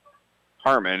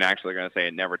Harmon. Actually, going to say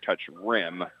it never touched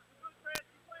rim.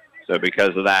 So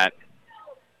because of that,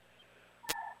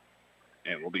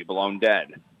 it will be blown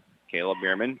dead. Caleb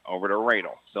Bierman over to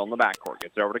Radel. Still in the backcourt.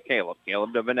 Gets over to Caleb.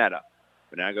 Caleb to Veneta.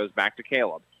 Veneta goes back to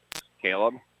Caleb.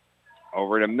 Caleb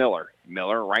over to Miller.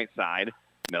 Miller right side.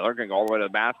 Miller can go all the way to the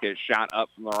basket. Shot up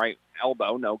from the right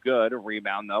elbow. No good.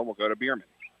 Rebound, though, will go to Bierman.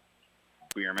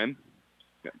 Bierman.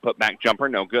 Put back jumper.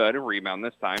 No good. Rebound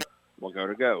this time will go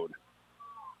to Goad.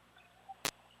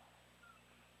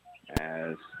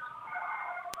 As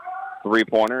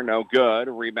three-pointer, no good.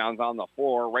 Rebounds on the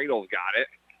floor. Radel's got it.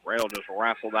 Radel just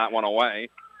wrestled that one away.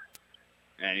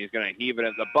 And he's going to heave it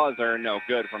at the buzzer. No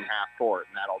good from half court,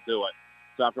 and that'll do it.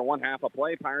 So after one half of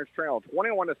play, Pirates trail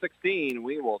 21-16.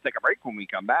 We will take a break. When we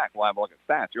come back, we'll have a look at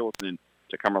stats. You're listening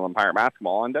to Cumberland Pirate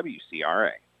Basketball on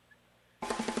WCRA.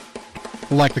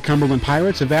 Like the Cumberland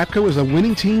Pirates, Evapco is a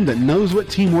winning team that knows what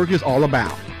teamwork is all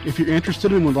about. If you're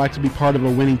interested and would like to be part of a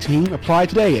winning team, apply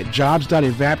today at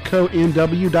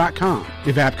jobs.evapconw.com.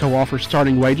 Evapco offers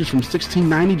starting wages from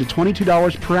 $16.90 to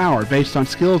 $22 per hour based on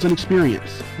skills and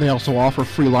experience. They also offer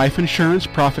free life insurance,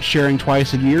 profit sharing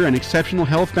twice a year, and exceptional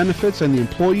health benefits and the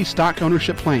employee stock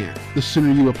ownership plan. The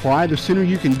sooner you apply, the sooner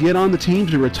you can get on the team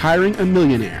to retiring a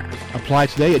millionaire. Apply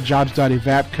today at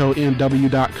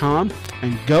jobs.evapconw.com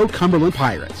and go Cumberland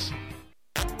Pirates.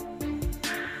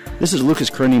 This is Lucas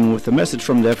Kroening with a message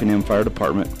from the Effingham Fire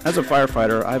Department. As a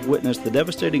firefighter, I've witnessed the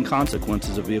devastating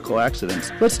consequences of vehicle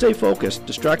accidents. Let's stay focused.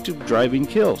 Distracted driving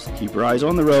kills. Keep your eyes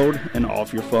on the road and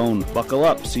off your phone. Buckle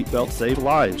up. Seatbelts save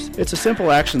lives. It's a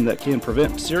simple action that can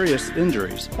prevent serious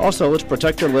injuries. Also, let's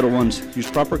protect our little ones.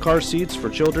 Use proper car seats for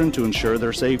children to ensure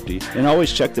their safety. And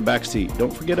always check the back seat.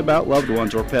 Don't forget about loved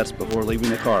ones or pets before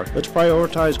leaving the car. Let's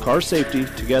prioritize car safety.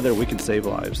 Together we can save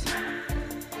lives.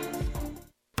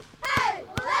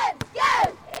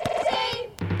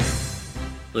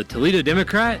 The Toledo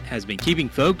Democrat has been keeping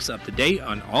folks up to date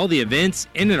on all the events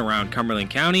in and around Cumberland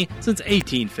County since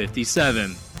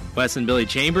 1857. Wes and Billy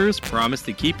Chambers promised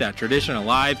to keep that tradition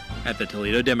alive at the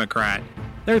Toledo Democrat.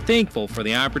 They're thankful for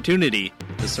the opportunity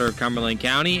to serve Cumberland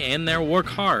County, and they'll work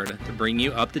hard to bring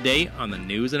you up to date on the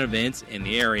news and events in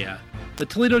the area. The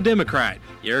Toledo Democrat,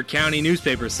 your county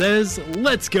newspaper, says,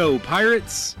 "Let's go,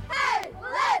 Pirates!" Hey,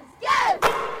 let's go!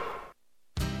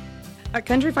 At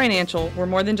Country Financial, we're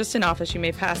more than just an office you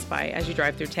may pass by as you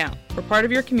drive through town. We're part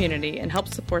of your community and help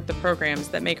support the programs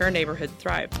that make our neighborhood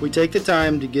thrive. We take the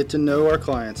time to get to know our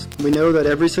clients. We know that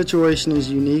every situation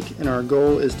is unique, and our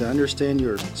goal is to understand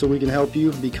yours so we can help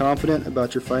you be confident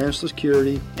about your financial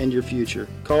security and your future.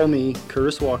 Call me,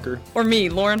 Curtis Walker. Or me,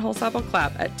 Lauren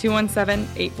Holsapple-Clapp, at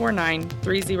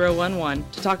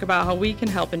 217-849-3011 to talk about how we can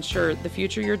help ensure the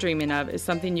future you're dreaming of is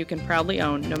something you can proudly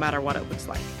own no matter what it looks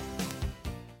like.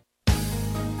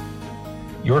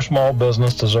 Your small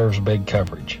business deserves big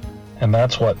coverage, and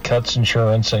that's what Cuts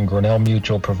Insurance and Grinnell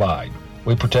Mutual provide.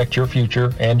 We protect your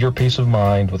future and your peace of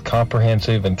mind with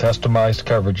comprehensive and customized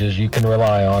coverages you can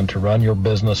rely on to run your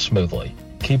business smoothly.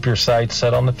 Keep your sights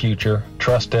set on the future.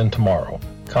 Trust in tomorrow.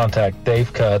 Contact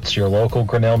Dave Cuts, your local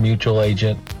Grinnell Mutual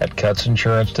agent at Cuts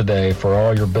Insurance today for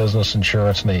all your business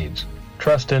insurance needs.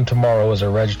 Trust in Tomorrow is a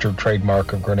registered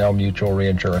trademark of Grinnell Mutual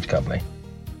Reinsurance Company.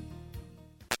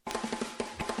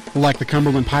 Like the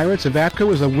Cumberland Pirates,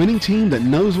 Evapco is a winning team that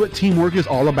knows what teamwork is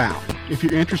all about. If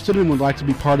you're interested and would like to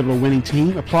be part of a winning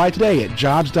team, apply today at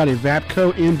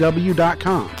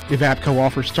jobs.evapconw.com. Evapco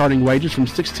offers starting wages from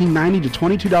 $16.90 to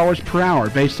 $22 per hour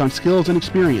based on skills and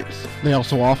experience. They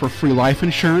also offer free life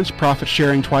insurance, profit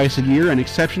sharing twice a year, and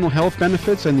exceptional health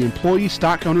benefits and the employee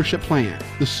stock ownership plan.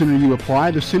 The sooner you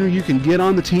apply, the sooner you can get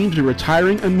on the team to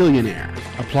retiring a millionaire.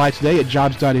 Apply today at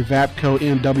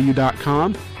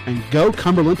jobs.evapconw.com and go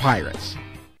Cumberland Pirates.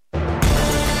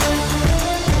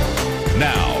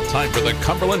 Now, time for the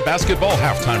Cumberland Basketball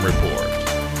Halftime Report.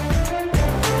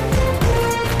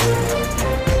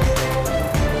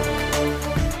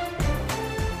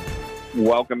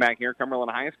 Welcome back here,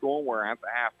 Cumberland High School. We're at the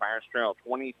half. Pirates trail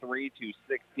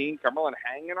 23-16. Cumberland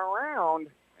hanging around.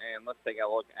 And let's take a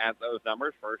look at those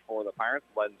numbers. First for the Pirates,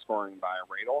 led in scoring by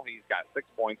Radel. He's got 6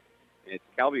 points. It's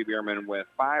Kelby Bierman with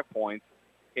 5 points.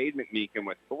 Cade McMeekin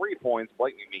with 3 points.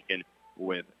 Blake McMeekin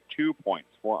with 2 points.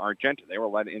 For Argenta, they were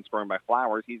led in scoring by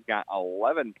Flowers. He's got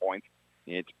 11 points.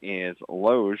 It is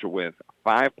Loge with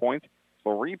 5 points.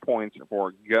 3 points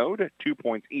for Goad, 2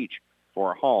 points each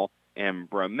for Hall and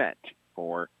Bromette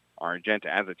for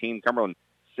Argenta. As a team, Cumberland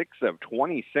 6 of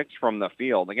 26 from the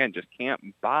field. Again, just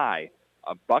can't buy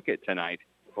a bucket tonight.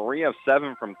 3 of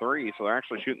 7 from 3, so they're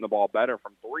actually shooting the ball better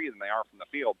from 3 than they are from the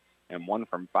field, and 1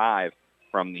 from 5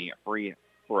 from the free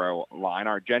throw line.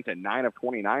 Argenta 9 of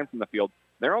 29 from the field.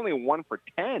 They're only 1 for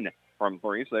 10 from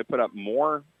 3, so they put up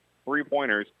more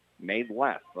three-pointers, made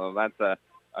less. So that's a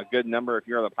good number if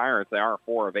you're the Pirates. They are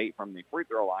 4 of 8 from the free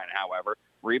throw line, however.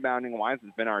 Rebounding-wise,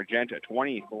 it's been Argenta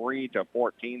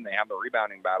 23-14. They have the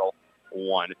rebounding battle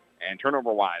won. And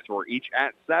turnover-wise, we're each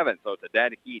at 7, so it's a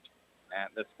dead heat at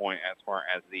this point as far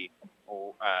as the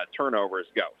turnovers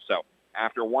go. So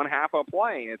after one half of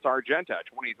play, it's Argenta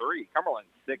 23, Cumberland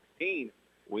 16.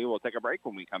 We will take a break.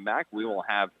 When we come back, we will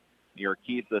have your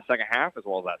keys to the second half as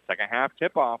well as that second half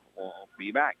tip-off. We'll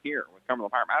be back here with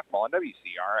Cumberland Pirate Basketball on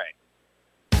WCRA.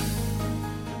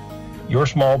 Your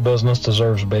small business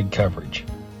deserves big coverage,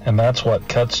 and that's what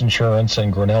Cuts Insurance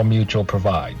and Grinnell Mutual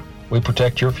provide. We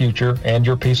protect your future and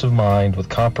your peace of mind with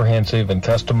comprehensive and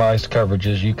customized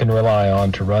coverages you can rely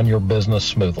on to run your business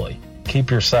smoothly. Keep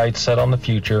your sights set on the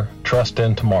future. Trust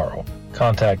in tomorrow.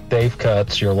 Contact Dave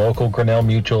Cutts, your local Grinnell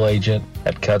Mutual agent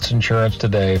at Cutts Insurance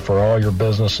today for all your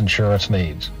business insurance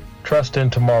needs. Trust in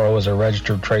Tomorrow is a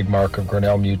registered trademark of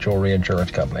Grinnell Mutual Reinsurance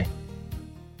Company.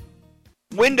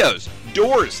 Windows,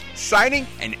 doors, siding,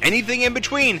 and anything in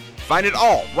between. Find it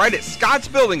all right at Scott's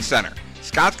Building Center.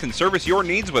 Scott's can service your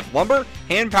needs with lumber,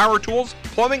 hand power tools,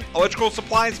 plumbing, electrical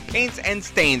supplies, paints, and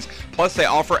stains. Plus, they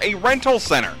offer a rental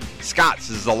center. Scott's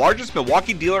is the largest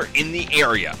Milwaukee dealer in the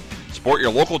area. Support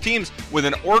your local teams with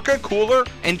an Orca cooler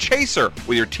and chaser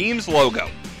with your team's logo.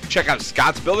 Check out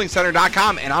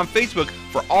scottsbuildingcenter.com and on Facebook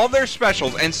for all their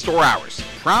specials and store hours.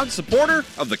 Proud supporter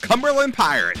of the Cumberland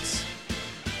Pirates.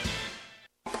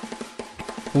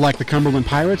 Like the Cumberland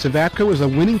Pirates, Evapco is a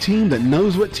winning team that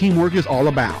knows what teamwork is all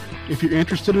about. If you're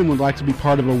interested and would like to be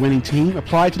part of a winning team,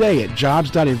 apply today at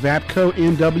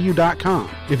jobs.evapconw.com.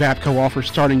 Evapco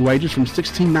offers starting wages from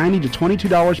 $16.90 to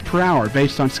 $22 per hour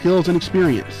based on skills and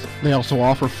experience. They also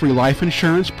offer free life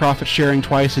insurance, profit sharing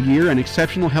twice a year, and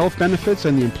exceptional health benefits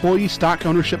and the employee stock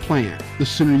ownership plan. The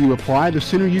sooner you apply, the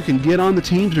sooner you can get on the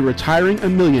team to retiring a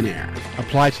millionaire.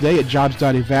 Apply today at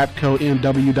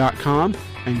jobs.evapconw.com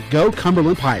and go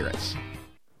Cumberland Pirates.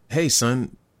 Hey,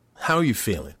 son. How are you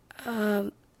feeling?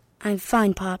 I'm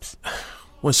fine, Pops.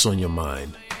 What's on your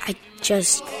mind? I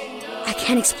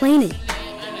can't explain it.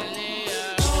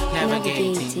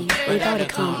 Navigating without a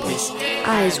compass,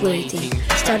 eyes waiting,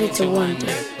 started to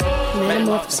wonder.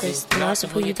 Metamorphosis, the loss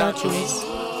of who you thought you was.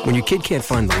 When your kid can't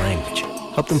find the language,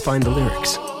 help them find the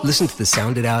lyrics. Listen to the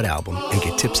Sound It Out album and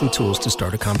get tips and tools to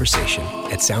start a conversation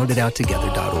at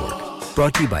sounditouttogether.org.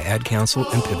 Brought to you by Ad Council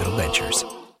and Pivotal Ventures.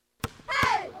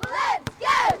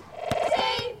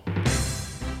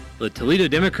 The Toledo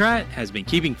Democrat has been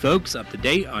keeping folks up to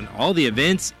date on all the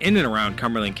events in and around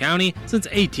Cumberland County since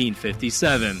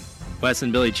 1857. Wes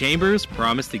and Billy Chambers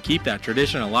promised to keep that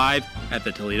tradition alive at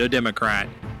the Toledo Democrat.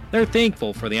 They're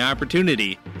thankful for the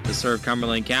opportunity to serve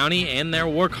Cumberland County, and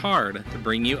they'll work hard to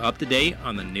bring you up to date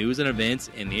on the news and events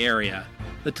in the area.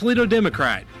 The Toledo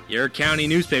Democrat, your county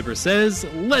newspaper, says,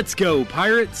 "Let's go,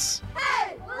 Pirates!"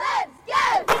 Hey, let's go!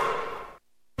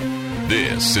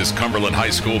 This is Cumberland High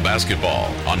School basketball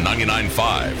on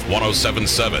 99.5,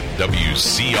 107.7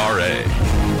 WCRA.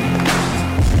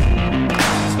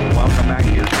 Welcome back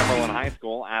to Cumberland High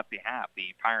School at the half.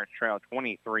 The Pirates trail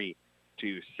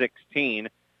 23-16.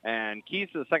 And keys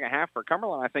to the second half for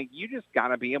Cumberland, I think you just got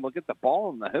to be able to get the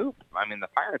ball in the hoop. I mean, the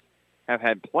Pirates have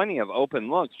had plenty of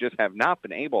open looks, just have not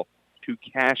been able to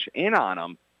cash in on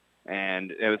them.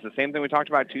 And it was the same thing we talked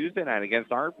about Tuesday night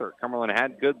against Arthur. Cumberland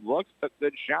had good looks, took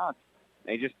good shots.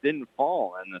 They just didn't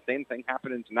fall. And the same thing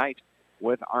happened tonight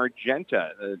with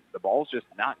Argenta. The ball's just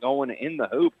not going in the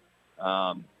hoop.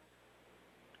 I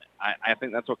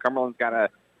think that's what Cumberland's got to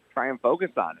try and focus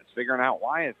on, is figuring out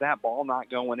why is that ball not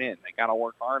going in. They got to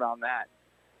work hard on that,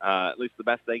 at least the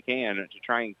best they can, to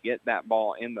try and get that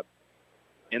ball in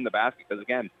the basket. Because,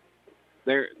 again,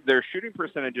 their shooting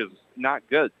percentage is not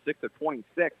good, 6 of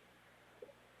 26.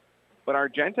 But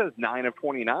Argenta's 9 of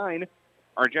 29.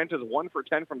 Argenta's 1 for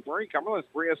 10 from 3. Cumberland's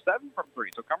 3 of 7 from 3.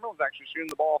 So Cumberland's actually shooting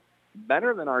the ball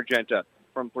better than Argenta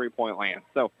from three-point land.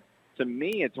 So to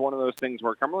me, it's one of those things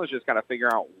where Cumberland's just got to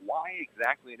figure out why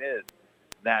exactly it is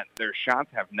that their shots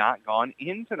have not gone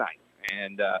in tonight.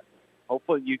 And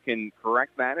hopefully you can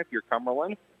correct that if you're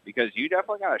Cumberland, because you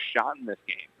definitely got a shot in this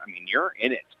game. I mean, you're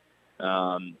in it.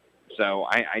 So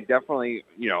I definitely,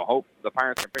 hope the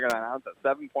Pirates can figure that out. It's a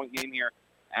 7-point game here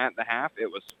at the half. It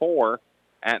was 4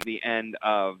 at the end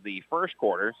of the first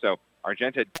quarter. So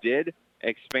Argenta did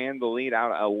expand the lead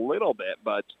out a little bit,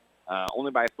 but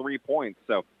only by 3 points.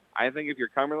 So I think if you're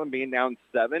Cumberland, being down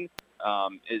 7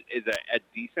 is a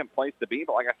decent place to be.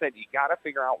 But like I said, you got to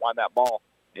figure out why that ball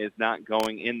is not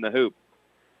going in the hoop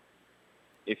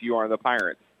if you are the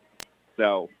Pirates.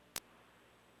 So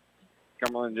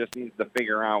Cumberland just needs to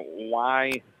figure out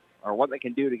why or what they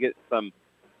can do to get some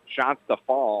shots to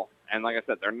fall. And like I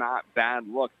said, they're not bad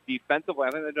looks. Defensively,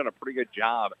 I think they've done a pretty good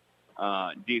job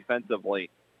defensively.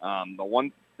 The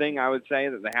one thing I would say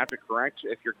that they have to correct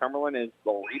if you're Cumberland is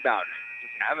the rebounding.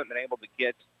 Just haven't been able to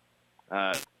get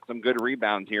some good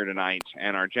rebounds here tonight,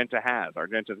 and Argenta has.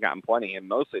 Argenta's gotten plenty, and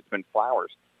mostly it's been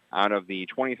Flowers. Out of the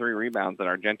 23 rebounds that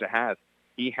Argenta has,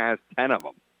 he has 10 of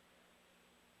them.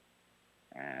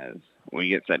 As we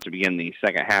get set to begin the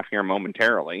second half here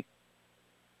momentarily,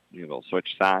 we will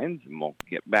switch sides, and we'll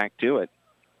get back to it.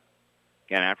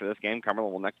 Again, after this game,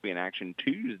 Cumberland will next be in action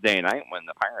Tuesday night when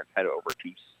the Pirates head over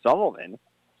to Sullivan,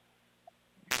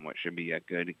 which should be a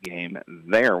good game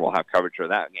there. We'll have coverage of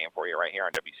that game for you right here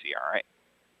on WCRA.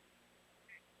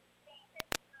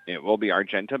 It will be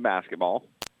Argenta basketball.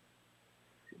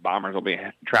 Bombers will be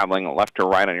traveling left to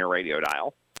right on your radio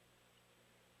dial.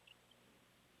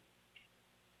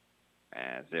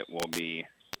 As it will be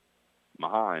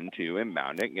Mahan to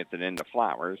inbound it, gets it into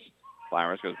Flowers.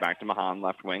 Flowers goes back to Mahan,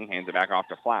 left wing, hands it back off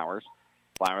to Flowers.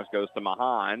 Flowers goes to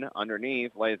Mahan,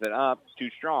 underneath, lays it up, too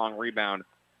strong. Rebound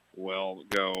will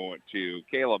go to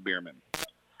Caleb Bierman.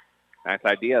 Nice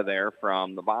idea there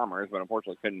from the Bombers, but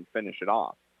unfortunately couldn't finish it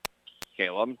off.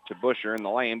 Caleb to Busher in the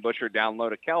lane. Busher down low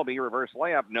to Kelby. Reverse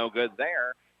layup, no good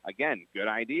there. Again, good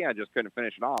idea, just couldn't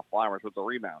finish it off. Flowers with the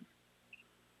rebound.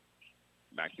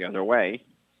 Back the other way.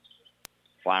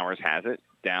 Flowers has it,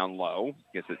 down low.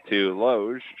 Gets it to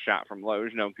Loge. Shot from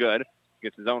Loge, no good.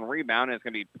 Gets his own rebound, and it's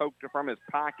going to be poked from his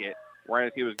pocket right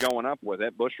as he was going up with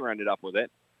it. Busher ended up with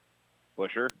it.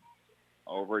 Busher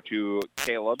over to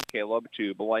Caleb. Caleb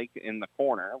to Blake in the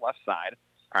corner, left side.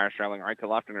 Pirates traveling right to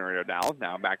left in the radio dial.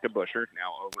 Now back to Busher.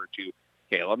 Now over to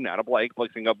Caleb. Now to Blake.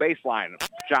 Blake's going to go baseline.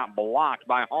 Shot blocked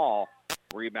by Hall.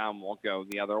 Rebound will go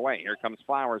the other way. Here comes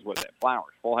Flowers with it.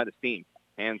 Flowers, full head of steam.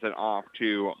 Hands it off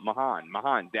to Mahan.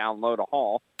 Mahan down low to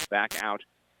Hall. Back out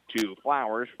to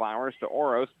Flowers. Flowers to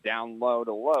Oros. Down low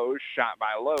to Loge. Shot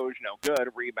by Loge. No good.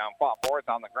 Rebound fought for. It's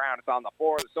on the ground. It's on the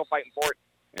floor. They're still fighting for it.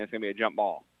 And it's going to be a jump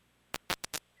ball.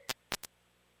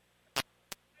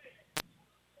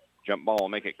 Jump ball will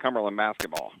make it Cumberland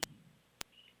basketball.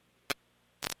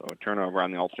 So a turnover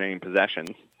on the alternating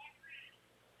possessions.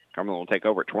 Cumberland will take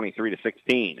over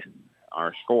 23-16.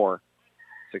 Our score,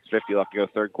 6:50 left to go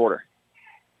third quarter.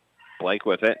 Blake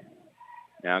with it.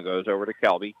 Now goes over to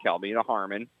Kelby. Kelby to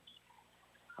Harmon.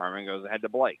 Harmon goes ahead to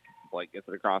Blake. Blake gets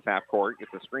it across half court.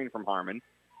 Gets a screen from Harmon.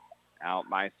 Out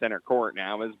by center court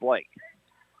now is Blake.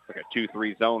 Like a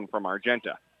 2-3 zone from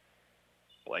Argenta.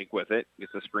 Blake with it.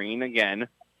 Gets a screen again.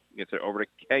 Gets it over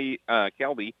to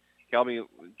Kelby. Kelby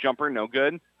jumper, no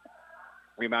good.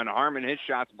 Rebound to Harmon. His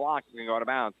shot's blocked. He's going to go out of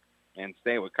bounds and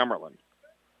stay with Cumberland.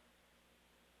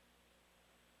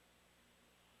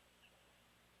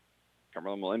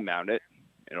 Cumberland will inbound it.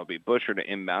 It'll be Busher to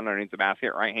inbound underneath the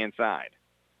basket, right-hand side.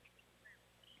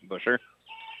 Busher.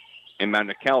 Inbound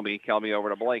to Kelby. Kelby over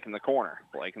to Blake in the corner.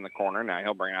 Blake in the corner. Now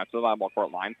he'll bring it out to the volleyball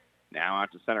court line. Now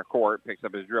out to center court. Picks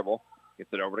up his dribble.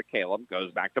 Gets it over to Caleb.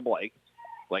 Goes back to Blake.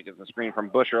 Blake gets the screen from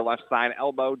Busher. Left side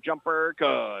elbow jumper.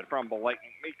 Good from Blake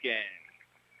McMeekin.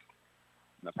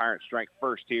 The Pirates strike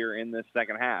first here in this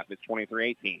second half. It's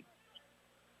 23-18.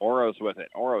 Oros with it.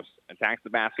 Oros attacks the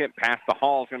basket. Pass the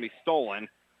Hall is going to be stolen.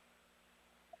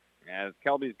 As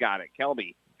Kelby's got it.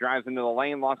 Kelby drives into the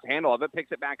lane, lost handle of it,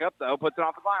 picks it back up, though, puts it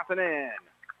off the glass and in.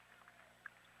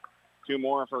 2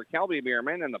 more for Kelby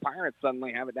Bierman, and the Pirates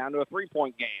suddenly have it down to a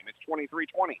 3-point game. It's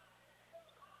 23-20.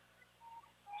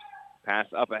 Pass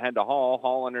up ahead to Hall.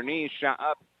 Hall underneath, shot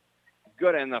up,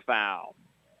 good in the foul.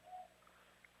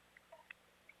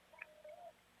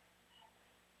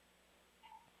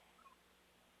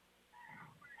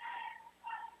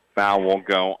 Foul will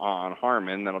go on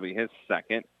Harmon. That'll be his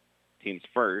second. Team's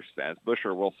first, as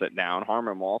Busher will sit down.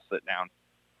 Harmon will all sit down.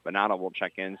 Bonata will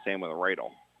check in. Same with Radel.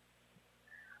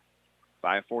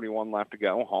 5:41 left to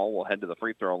go. Hall will head to the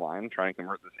free throw line, trying to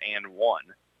convert this and one.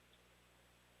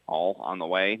 Hall on the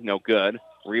way. No good.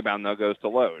 Rebound, though, goes to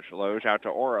Loge. Loge out to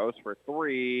Oros for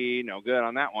 3. No good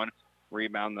on that one.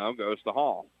 Rebound, though, goes to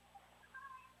Hall.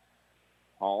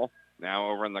 Hall now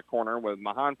over in the corner with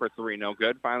Mahan for 3. No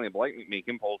good. Finally, Blake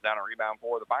McMeekin pulls down a rebound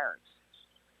for the Pirates.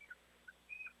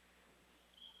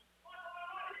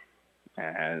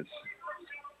 As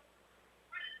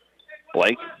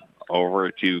Blake over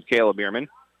to Caleb Bierman.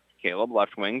 Caleb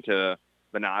left wing to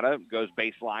Bonata. Goes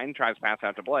baseline. Tries to pass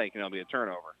out to Blake, and it'll be a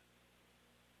turnover.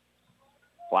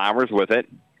 Flowers with it.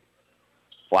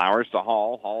 Flowers to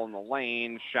Hall. Hall in the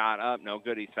lane. Shot up. No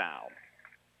good. He's fouled.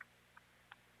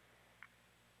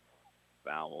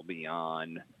 Foul will be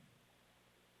on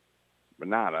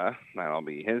Bonata. That'll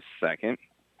be his second.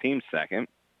 Team's second.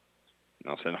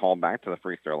 They'll send Hall back to the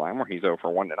free throw line where he's 0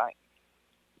 for 1 tonight.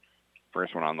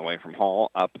 First one on the way from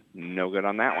Hall. Up. No good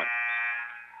on that one.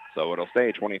 So it'll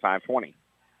stay 25-20.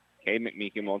 Cade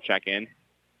McMeekin will check in.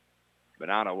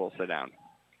 Bonata will sit down.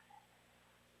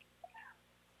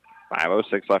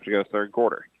 5:06 left to go third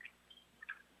quarter.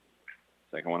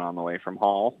 Second one on the way from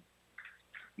Hall.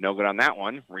 No good on that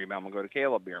one. Rebound will go to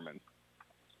Caleb Bierman.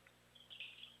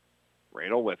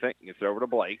 Radel with it. Gets it over to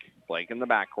Blake. Blake in the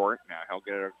backcourt. Now he'll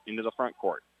get it into the front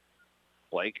court.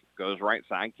 Blake goes right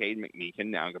side. Cade McMeekin.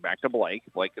 Now go back to Blake.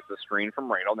 Blake gets the screen from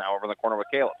Radel. Now over in the corner with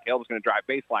Caleb. Caleb's going to drive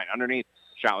baseline. Underneath.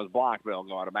 Shot was blocked, but it'll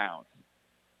go out of bounds.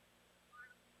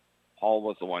 Hall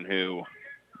was the one who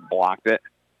blocked it.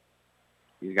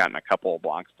 He's gotten a couple of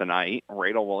blocks tonight.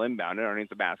 Radel will inbound it underneath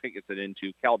the basket. Gets it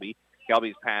into Kelby.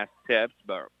 Kelby's pass tips,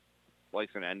 but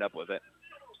Blake's going to end up with it.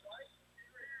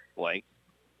 Blake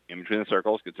in between the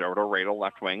circles. Gets it over to Radel,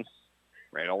 left wing.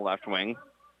 Radel, left wing.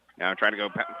 Now trying to go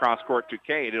cross court to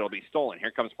Cade. It'll be stolen.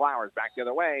 Here comes Flowers back the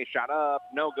other way. Shot up.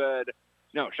 No good.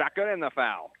 No, shot good in the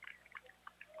foul.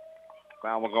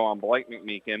 Foul will go on Blake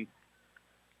McMeekin.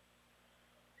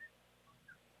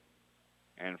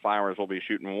 And Flowers will be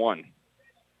shooting 1.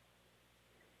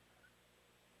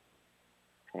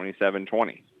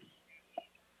 27-20.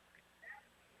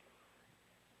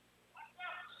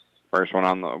 First one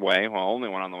on the way. Well, only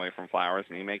one on the way from Flowers,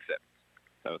 and he makes it.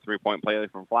 So 3-point play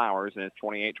from Flowers, and it's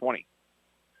 28-20.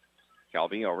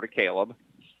 Kelby over to Caleb.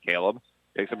 Caleb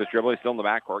picks up his dribble. He's still in the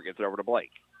backcourt. Gets it over to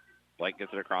Blake. Blake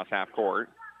gets it across half court.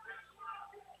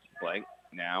 Blake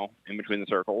now in between the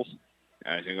circles.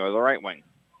 Now he's going to go to the right wing.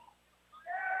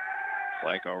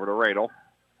 Blake over to Radel.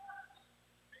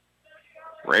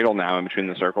 Radel now in between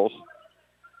the circles.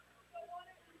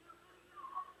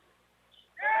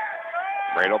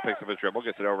 Radel picks up his dribble,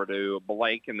 gets it over to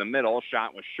Blake in the middle.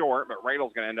 Shot was short, but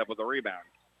Radel's going to end up with a rebound.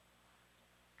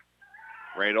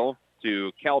 Radel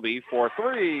to Kelby for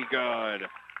 3. Good.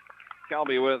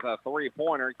 Kelby with a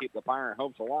 3-pointer. Keep the Pirate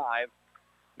hopes alive.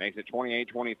 Makes it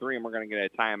 28-23, and we're going to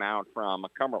get a timeout from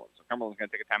Cumberland. So Cumberland's going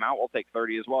to take a timeout. We'll take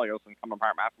 30 as well. You're listening to Cumberland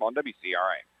Pirate Basketball on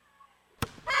WCRA.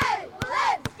 Hey,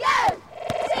 let's go,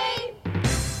 team!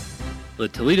 The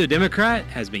Toledo Democrat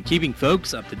has been keeping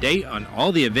folks up to date on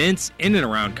all the events in and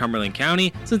around Cumberland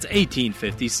County since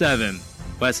 1857.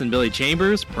 Wes and Billy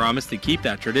Chambers promised to keep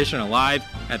that tradition alive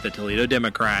at the Toledo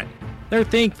Democrat. They're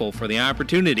thankful for the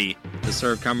opportunity to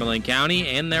serve Cumberland County,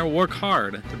 and they'll work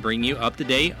hard to bring you up to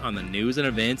date on the news and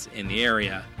events in the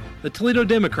area. The Toledo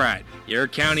Democrat, your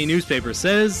county newspaper,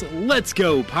 says, "Let's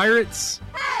go, Pirates!"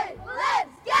 Hey, let's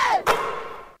go!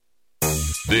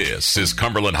 This is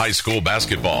Cumberland High School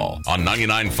basketball on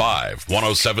 99.5,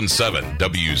 107.7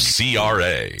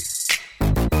 WCRA.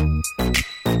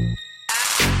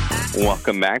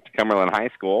 Welcome back to Cumberland High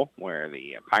School, where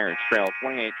the Pirates trail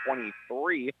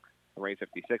 28-23.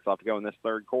 3:56 left to go in this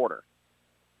third quarter.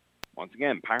 Once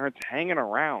again, Pirates hanging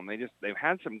around. They've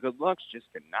had some good looks,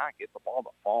 just could not get the ball to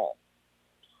fall.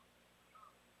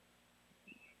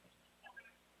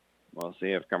 We'll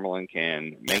see if Cumberland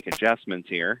can make adjustments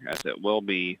here, as it will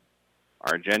be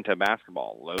Argenta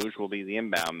basketball. Loge will be the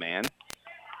inbound man.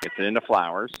 Gets it into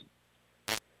Flowers.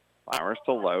 Flowers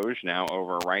to Loge, now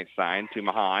over right side to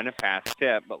Mahan. Pass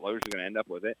tip, but Loge is going to end up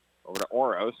with it. Over to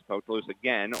Oros. Poked loose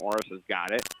again. Oros has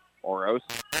got it. Oros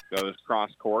goes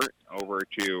cross court over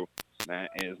to, that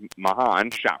is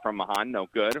Mahan. Shot from Mahan, no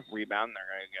good. Rebound, they're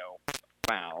going to go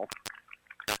foul.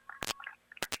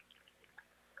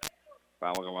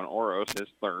 Foul will go on Oros, his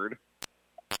third.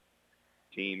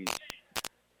 Team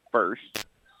first.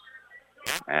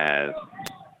 As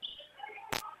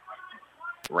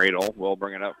Radel will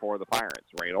bring it up for the Pirates.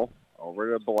 Radel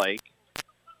over to Blake.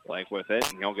 Blake with it,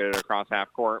 and he'll get it across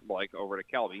half court. Blake over to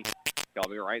Kelby.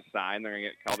 Kelby right side, and they're going to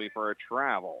get Kelby for a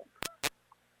travel.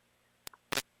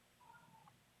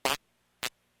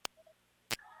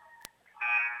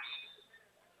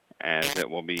 As it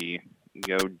will be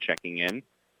Goad checking in,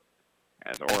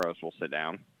 as Oros will sit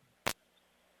down.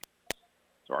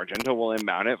 So Argenta will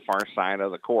inbound it, far side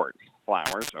of the court.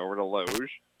 Flowers over to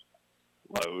Loge.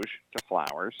 Loge to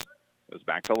Flowers. Goes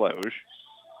back to Loge.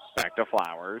 Back to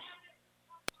Flowers.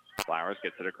 Flowers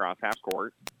gets it across half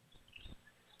court.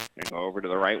 And go over to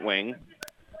the right wing.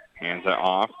 Hands it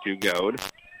off to Goad.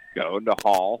 Goad to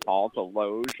Hall. Hall to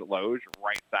Loge. Loge,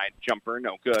 right side jumper,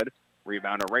 no good.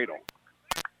 Rebound to Radel.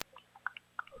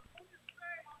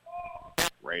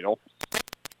 Radel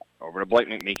over to Blake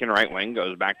McMeekin, right wing.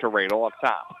 Goes back to Radel up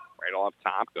top. Radel up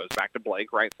top. Goes back to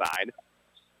Blake, right side.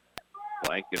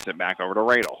 Blake gets it back over to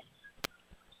Radel.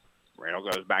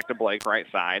 Radel goes back to Blake, right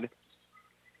side.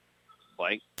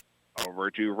 Blake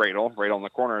over to Radel. Radel in the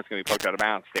corner. It's going to be poked out of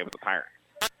bounds. Stay with the Pirates.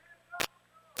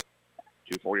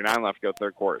 2:49 left to go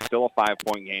third quarter. Still a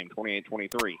 5-point game,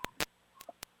 28-23.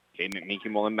 Caden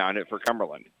McMeekin will inbound it for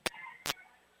Cumberland.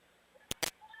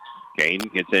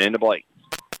 Caden gets it into Blake.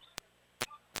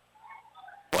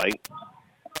 Blake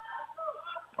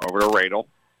over to Radel.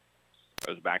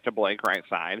 Goes back to Blake, right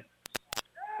side.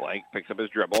 Blake picks up his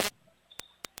dribble.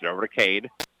 It's over to Cade.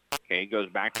 Cade goes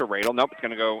back to Radel. Nope, it's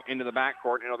going to go into the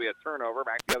backcourt, and it'll be a turnover.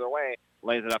 Back the other way.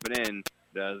 Lays it up and in.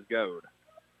 Does Goad.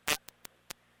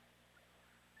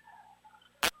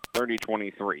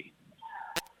 30-23.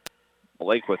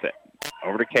 Blake with it.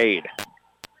 Over to Cade.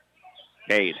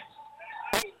 Cade.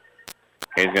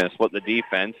 Cade's going to split the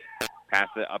defense. Pass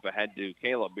it up ahead to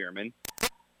Caleb Bierman.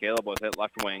 Caleb with it,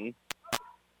 left wing.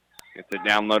 Gets it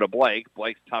down low to Blake.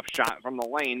 Blake's tough shot from the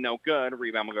lane, no good.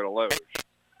 Rebound will go to Loge.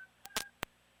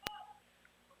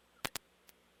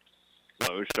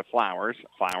 Loge to Flowers.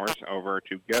 Flowers over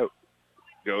to Goat.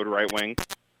 Goat right wing.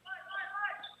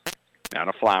 Now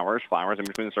to Flowers. Flowers in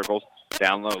between the circles.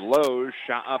 Down low. Loge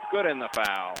shot up good in the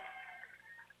foul.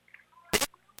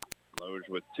 Loge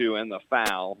with 2 in the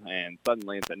foul, and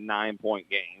suddenly it's a 9-point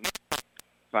game.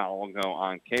 Foul will go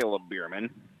on Caleb Bierman.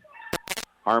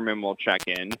 Harmon will check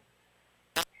in.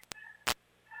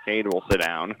 Cade will sit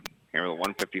down. Here with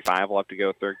 1:55 left to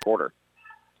go third quarter.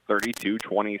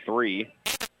 32-23.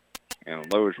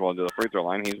 And Loge will do the free throw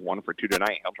line. He's 1 for 2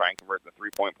 tonight. He'll try and convert the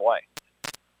 3-point play.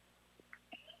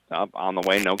 Up on the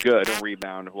way, no good. A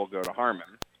rebound will go to Harmon.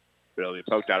 But it'll be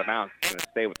poked out of bounds. It's going to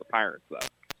stay with the Pirates, though.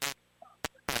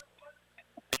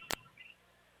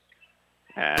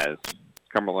 As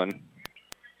Cumberland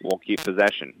will keep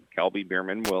possession. Kelby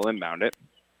Bierman will inbound it.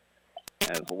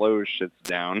 As Loge sits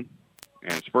down.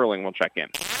 And Sperling will check in.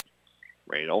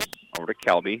 Radel over to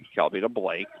Kelby. Kelby to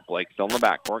Blake. Blake still in the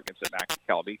backcourt. Gets it back to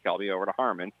Kelby. Kelby over to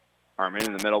Harmon. Harmon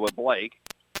in the middle with Blake.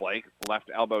 Blake,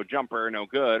 left elbow jumper, no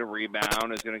good.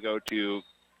 Rebound is going to go to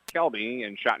Kelby,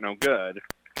 and shot no good.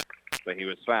 But he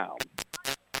was fouled.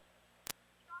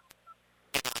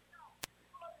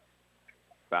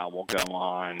 Foul will go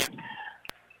on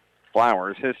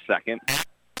Flowers, his second.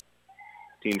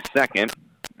 Team second,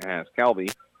 as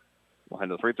Kelby will head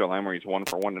to the free throw line where he's 1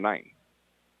 for 1 tonight.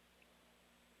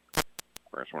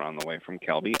 First one on the way from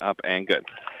Kelby, up and good.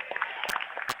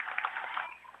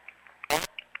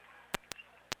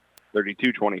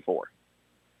 32-24.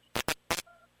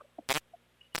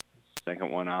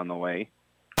 Second one on the way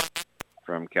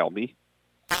from Kelby.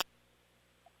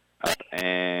 Up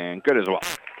and good as well.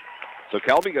 So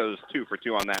Kelby goes 2 for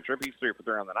 2 on that trip. He's 3 for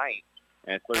 3 on the night.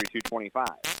 And it's 32-25.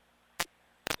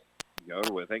 Goad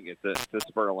with it. Gets it to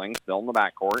Sperling. Still in the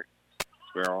backcourt.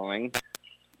 Sperling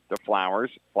to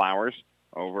Flowers. Flowers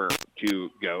over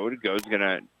to Goad. Goad's going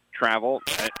to travel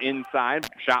inside.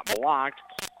 Shot blocked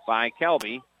by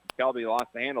Kelby. Kelby lost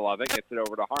the handle of it. Gets it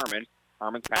over to Harmon.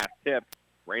 Harmon's pass tipped.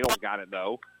 Radel got it,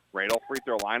 though. Radel free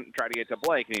throw line. Tried to get to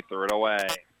Blake, and he threw it away.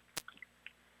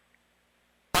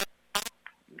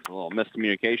 There's a little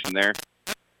miscommunication there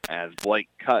as Blake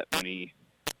cut when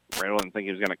Radel didn't think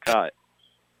he was going to cut.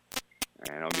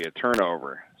 And it'll be a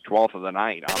turnover. 12th of the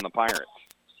night on the Pirates.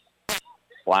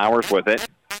 Flowers with it.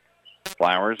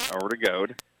 Flowers over to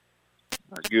Goad.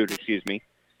 Or Good, excuse me.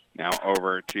 Now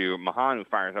over to Mahan, who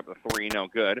fires up the 3. No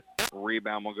good.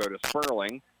 Rebound will go to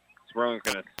Sperling. Sperling's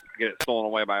going to get it stolen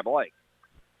away by Blake.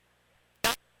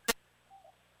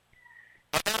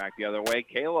 Back the other way.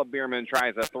 Caleb Bierman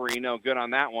tries a three. No good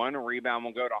on that one. Rebound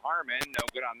will go to Harmon. No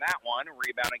good on that one.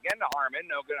 Rebound again to Harmon.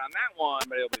 No good on that one,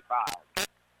 but it'll be fouled.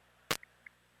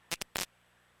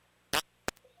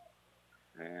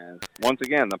 And once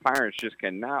again, the Pirates just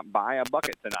cannot buy a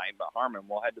bucket tonight, but Harmon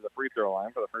will head to the free throw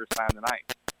line for the first time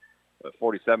tonight with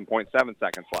 47.7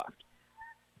 seconds left.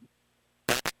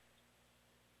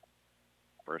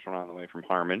 First one on the way from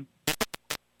Harmon.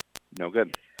 No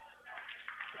good.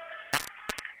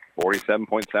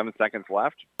 47.7 seconds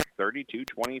left.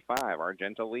 32-25.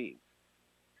 Argenta leads.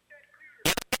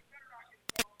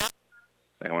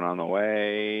 Second one on the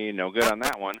way. No good on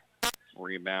that one.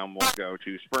 Rebound will go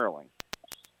to Sperling.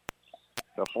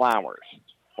 To Flowers.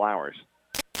 Flowers.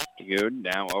 To Good.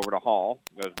 Now over to Hall.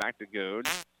 Goes back to Good.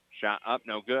 Shot up.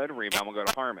 No good. Rebound will go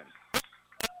to Harmon.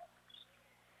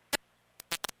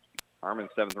 Harmon's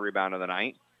seventh rebound of the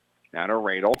night. Now to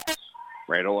Radel.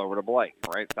 Radel over to Blake.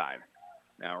 Right side.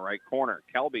 Now right corner.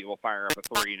 Kelby will fire up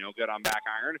a three. No good on back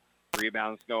iron.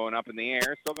 Rebound's going up in the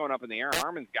air. Still going up in the air.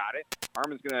 Harmon's got it.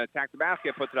 Harmon's going to attack the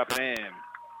basket. Puts it up and in.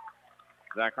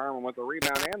 Zach Harmon with the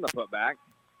rebound and the putback.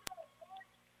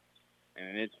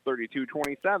 And it's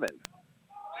 32-27.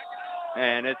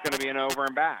 And it's going to be an over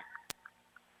and back.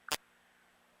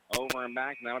 Over and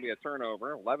back, and that'll be a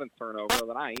turnover. 11th turnover of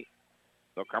the night.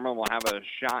 So Cumberland will have a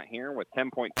shot here with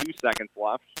 10.2 seconds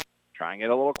left. Try and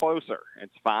get a little closer.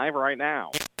 It's 5 right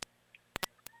now.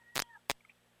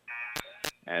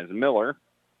 As Miller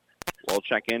will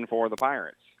check in for the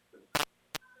Pirates.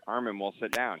 Harmon will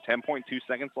sit down. 10.2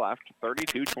 seconds left.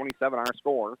 32-27 our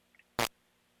score.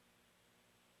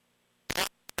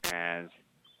 As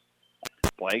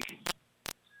Blake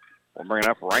will bring it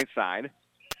up right side.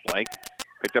 Blake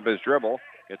picked up his dribble.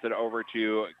 Gets it over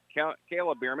to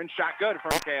Caleb Bierman. Shot good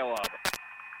from Caleb.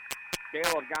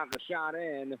 Caleb got the shot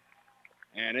in.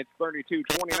 And it's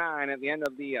 32-29 at the end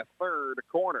of the third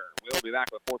quarter. We'll be back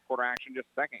with fourth quarter action in just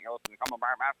a second. You're listening to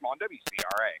Cumberland Basketball on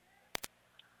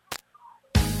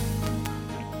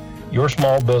WCRA. Your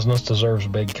small business deserves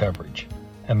big coverage,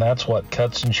 and that's what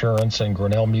Cutts Insurance and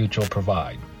Grinnell Mutual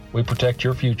provide. We protect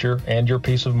your future and your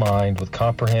peace of mind with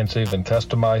comprehensive and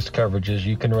customized coverages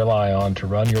you can rely on to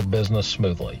run your business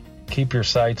smoothly. Keep your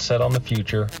sights set on the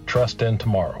future. Trust in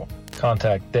tomorrow.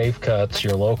 Contact Dave Cutts,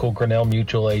 your local Grinnell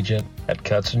Mutual agent at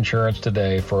Cutts Insurance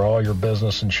today for all your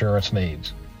business insurance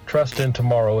needs. Trust in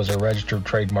Tomorrow is a registered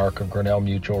trademark of Grinnell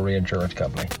Mutual Reinsurance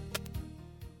Company.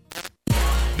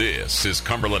 This is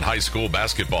Cumberland High School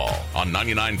basketball on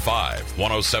 99.5,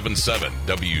 107.7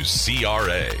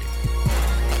 WCRA.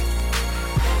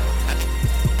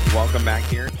 Welcome back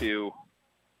here to...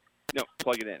 No,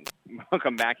 plug it in.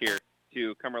 Welcome back here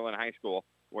to Cumberland High School,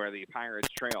 where the Pirates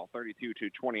trail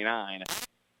 32-29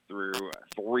 through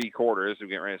three quarters. We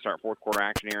get ready to start fourth quarter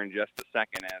action here in just a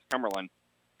second as Cumberland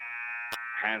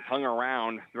has hung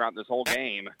around throughout this whole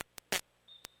game.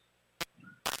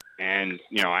 And,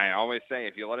 you know, I always say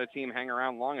if you let a team hang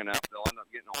around long enough, they'll end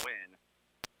up getting a win.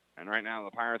 And right now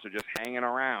the Pirates are just hanging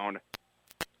around,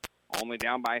 only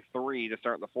down by 3 to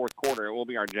start the fourth quarter. It will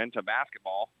be Argenta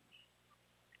basketball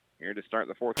here to start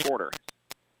the fourth quarter.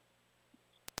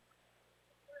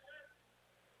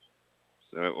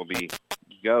 So it will be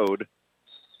Good,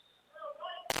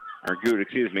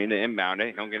 to inbound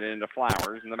it. He'll get it into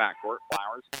Flowers in the backcourt.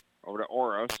 Flowers over to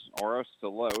Oros. Oros to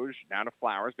Loge. Down to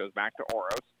Flowers. Goes back to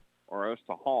Oros. Oros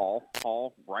to Hall.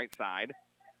 Hall, right side.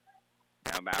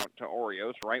 Now about to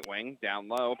Oreos, right wing. Down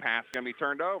low. Pass going to be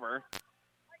turned over.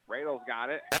 Radel's got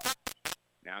it.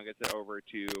 Now gets it over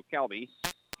to Kelby.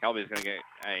 Kelby's going to get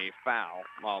a foul.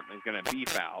 Well, he's going to be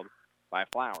fouled by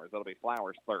Flowers. That'll be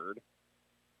Flowers' third.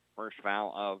 First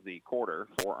foul of the quarter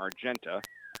for Argenta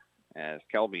as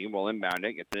Kelby will inbound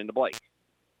it, gets it into Blake.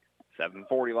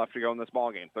 7:40 left to go in this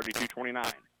ballgame,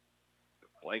 32-29.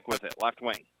 Blake with it, left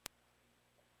wing.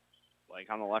 Blake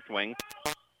on the left wing.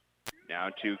 Now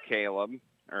to Kelby,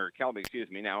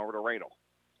 now over to Radel.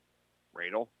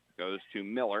 Radel goes to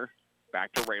Miller,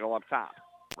 back to Radel up top.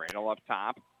 Radel up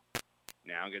top.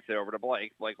 Now gets it over to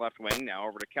Blake. Blake left wing, now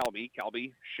over to Kelby.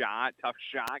 Kelby, shot, tough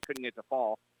shot, couldn't get the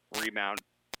fall. Rebound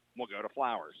will go to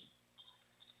Flowers.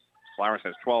 Flowers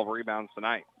has 12 rebounds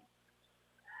tonight.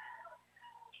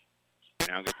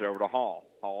 Now gets it over to Hall.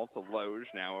 Hall to Loge,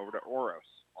 now over to Oros.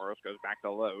 Oros goes back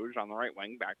to Loge on the right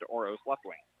wing, back to Oros left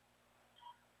wing.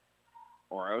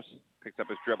 Oros picks up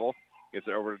his dribble, gets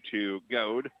it over to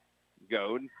Goad.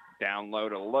 Goad down low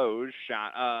to Loge,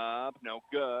 shot up, no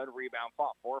good. Rebound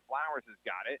fought for. Flowers has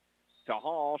got it. To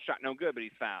Hall, shot no good, but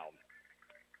he's fouled.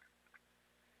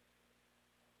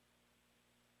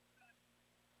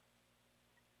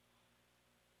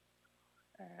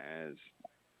 as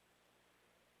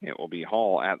it will be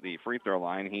Hall at the free throw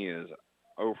line. He is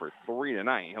 0 for 3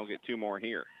 tonight. He'll get 2 more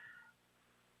here.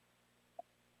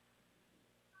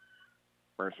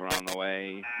 First one on the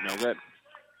way, no good.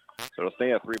 So it'll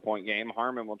stay a 3-point game.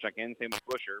 Harmon will check in, same with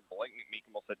Busher. Blake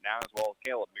McMeekin will sit down as well as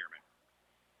Caleb Bierman.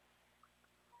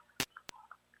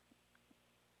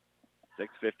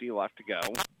 6:50 left to go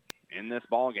in this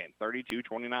ball game.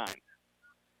 32-29.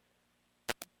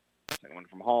 Second one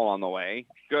from Hall on the way.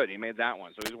 Good, he made that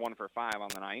one. So he's 1 for 5 on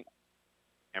the night.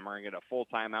 And we're going to get a full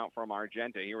timeout from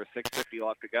Argenta here with 6:50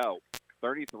 left to go.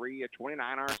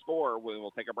 33-29 our score. We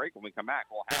will take a break. When we come back,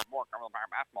 we'll have more Cumberland Pirate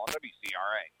basketball on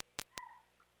WCRA.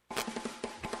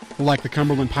 Like the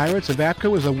Cumberland Pirates,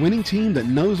 Evapco is a winning team that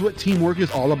knows what teamwork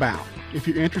is all about. If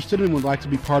you're interested and would like to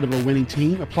be part of a winning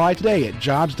team, apply today at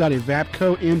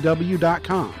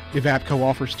jobs.evapcomw.com. Evapco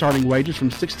offers starting wages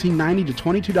from $16.90 to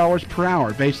 $22 per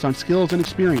hour based on skills and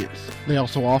experience. They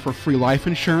also offer free life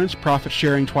insurance, profit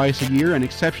sharing twice a year, and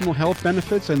exceptional health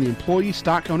benefits and the employee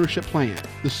stock ownership plan.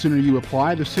 The sooner you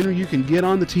apply, the sooner you can get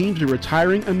on the team to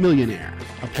retiring a millionaire.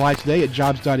 Apply today at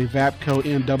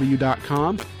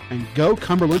jobs.evapcomw.com and go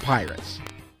Cumberland Pirates.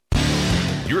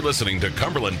 You're listening to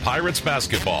Cumberland Pirates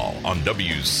basketball on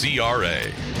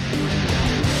WCRA.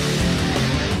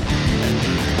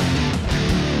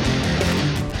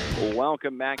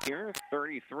 Welcome back here.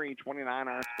 33-29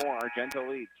 our score. Argenta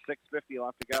leads. 6:50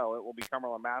 left to go. It will be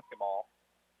Cumberland basketball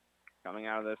coming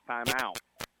out of this timeout.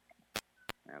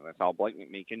 And that's how Blake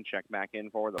McMeekin check back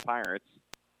in for the Pirates.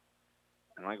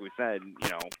 And like we said,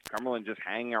 Cumberland just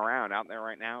hanging around out there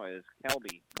right now is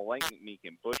Kelby, Blake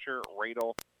McMeekin, Busher,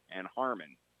 Radel, and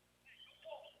Harmon.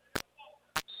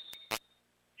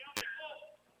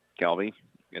 Kelby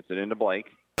gets it into Blake.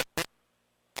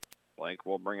 Blake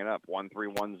will bring it up.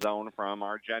 1-3-1 zone from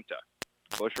Argenta.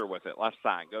 Busher with it. Left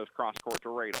side. Goes cross court to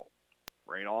Radel.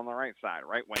 Radel on the right side.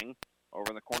 Right wing.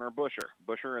 Over in the corner, Busher.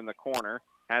 Busher in the corner.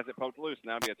 Has it poked loose.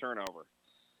 Now it'll be a turnover.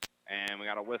 And we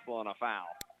got a whistle and a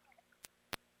foul.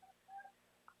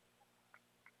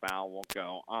 Foul will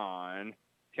go on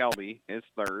Kelby, his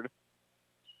third.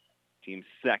 Team's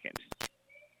second.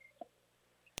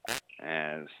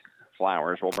 As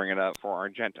Flowers will bring it up for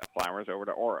Argenta. Flowers over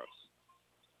to Oros.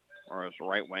 Oros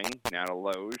right wing. Now to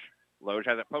Loge. Loge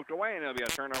has it poked away, and it'll be a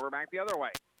turnover back the other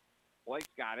way. Blake's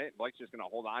got it. Blake's just going to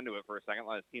hold on to it for a second.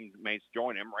 Let his teammates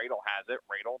join him. Radel has it.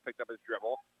 Radel picked up his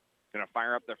dribble. Going to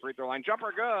fire up the free throw line.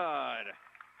 Jumper, good.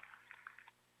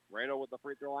 Radel with the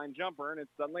free throw line jumper, and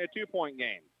it's suddenly a 2-point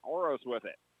game. Oros with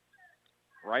it.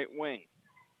 Right wing.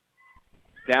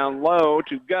 Down low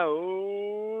to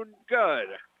go.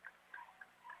 Good.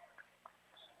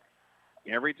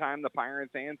 Every time the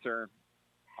Pirates answer,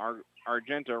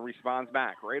 Argenta responds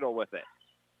back. Radel with it.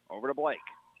 Over to Blake.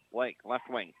 Blake, left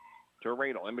wing. To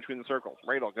Radel, in between the circles.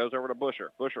 Radel goes over to Busher.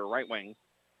 Busher, right wing.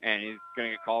 And he's going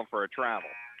to get called for a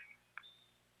travel.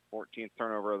 14th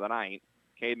turnover of the night.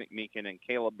 Cade McMeekin and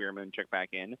Caleb Bierman check back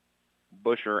in.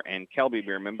 Busher and Kelby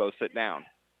Bierman both sit down.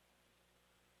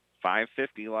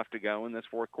 5:50 left to go in this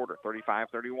fourth quarter.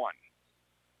 35-31.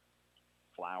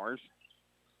 Flowers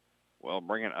will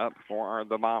bring it up for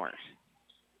the Bombers.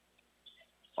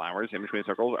 Flowers in between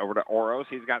circles over to Oros.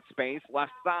 He's got space.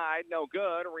 Left side, no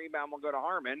good. Rebound will go to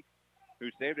Harmon, who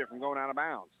saved it from going out of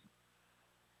bounds.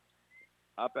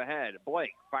 Up ahead,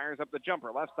 Blake fires up the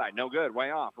jumper. Left side, no good.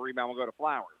 Way off. Rebound will go to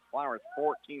Flowers. Flowers,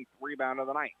 14th rebound of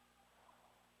the night.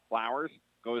 Flowers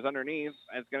goes underneath.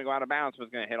 It's going to go out of bounds, but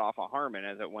it's going to hit off of Harmon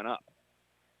as it went up.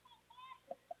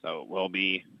 So it will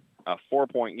be a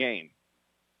 4-point game.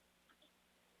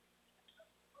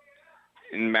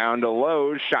 Inbound to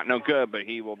Lowe's. Shot no good, but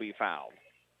he will be fouled.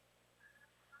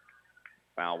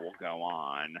 Foul will go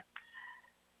on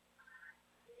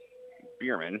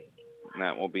Bierman. And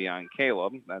that will be on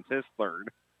Caleb. That's his third.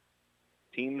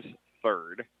 Team's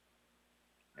third.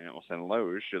 And it will send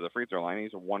Loge to the free throw line.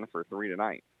 He's 1 for 3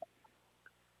 tonight.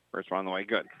 First one on the way,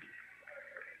 good.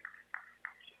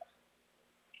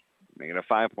 Make it a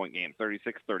 5-point game,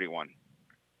 36-31.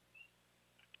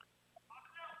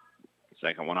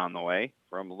 Second one on the way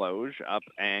from Loge, up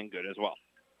and good as well.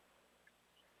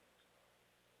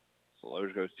 So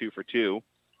Loge goes 2 for 2.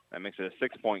 That makes it a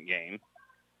 6-point game.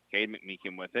 Cade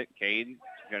McMeekin with it. Cade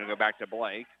going to go back to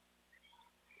Blake.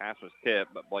 Pass was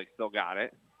tipped, but Blake still got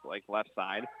it. Blake left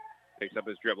side. Picks up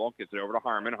his dribble. Gets it over to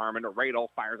Harmon. Harmon to Radel.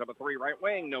 Fires up a 3 right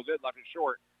wing. No good. Left it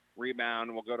short.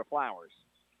 Rebound will go to Flowers.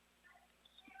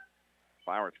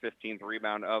 Flowers' 15th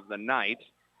rebound of the night.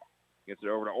 Gets it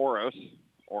over to Oros.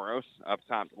 Oros up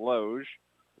top to Loge.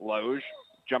 Loge.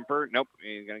 Jumper. Nope.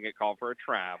 He's going to get called for a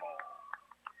travel.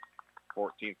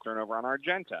 14th turnover on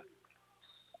Argenta.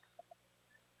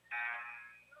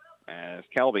 as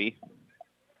Kelby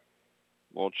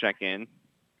will check in.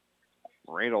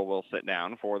 Radel will sit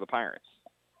down for the Pirates.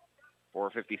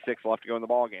 4:56 left to go in the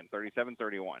ball game.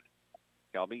 37-31.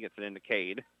 Kelby gets it into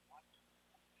Cade.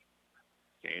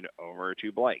 Cade over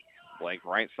to Blake. Blake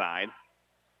right side.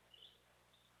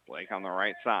 Blake on the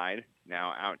right side.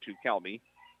 Now out to Kelby.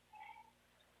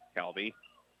 Kelby.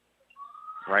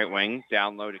 Right wing.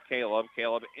 Down low to Caleb.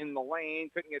 Caleb in the lane.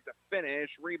 Couldn't get the finish.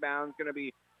 Rebound's going to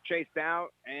be chased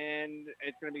out, and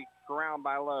it's going to be corralled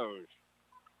by Loge.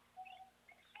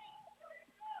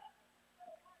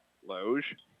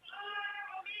 Loge.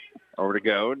 Over to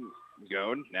Goad.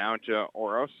 Goad now to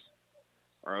Oros.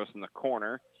 Oros in the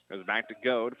corner. Goes back to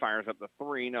Goad. Fires up the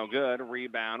three. No good.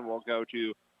 Rebound will go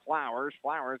to Flowers.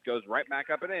 Flowers goes right back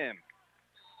up and in.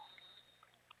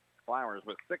 Flowers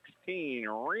with 16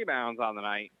 rebounds on the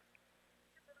night.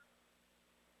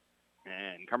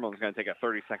 And Cumberland's going to take a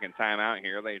 30-second timeout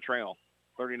here. They trail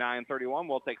 39-31.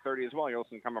 We'll take 30 as well. You're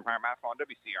listening to Cumberland Pirate Basketball on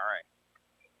WCRA.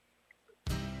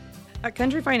 At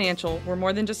Country Financial, we're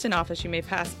more than just an office you may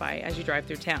pass by as you drive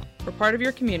through town. We're part of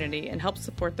your community and help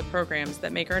support the programs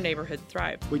that make our neighborhood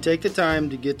thrive. We take the time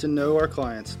to get to know our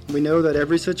clients. We know that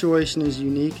every situation is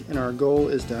unique, and our goal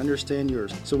is to understand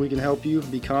yours so we can help you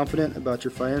be confident about your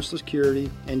financial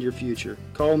security and your future.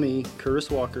 Call me,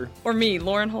 Curtis Walker. Or me,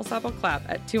 Lauren Holsapple-Clapp,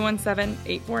 at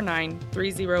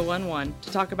 217-849-3011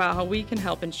 to talk about how we can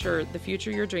help ensure the future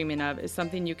you're dreaming of is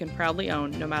something you can proudly own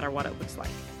no matter what it looks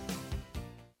like.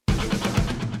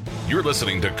 You're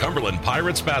listening to Cumberland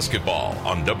Pirates basketball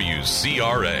on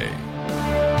WCRA.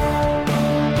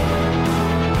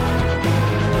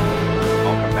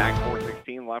 Welcome back.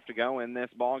 4:16 left to go in this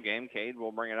ball game. Cade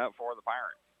will bring it up for the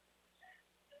Pirates.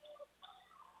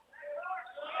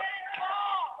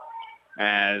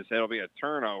 As it'll be a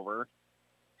turnover.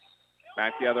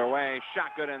 Back the other way.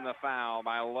 Shot good in the foul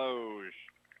by Loge.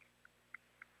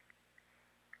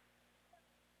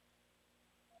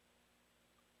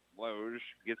 Loge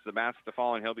gets the basket to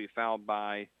fall, and he'll be fouled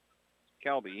by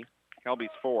Kelby. Kelby's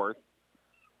fourth.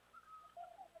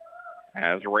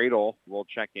 As Radel will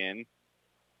check in.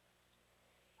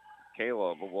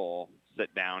 Caleb will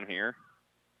sit down here.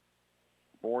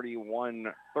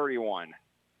 41-31.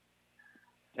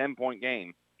 10-point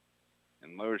game.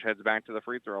 And Loge heads back to the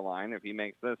free throw line. If he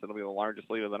makes this, it'll be the largest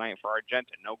lead of the night for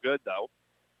Argenta. No good, though.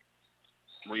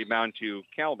 Rebound to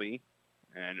Kelby,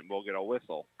 and we'll get a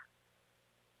whistle.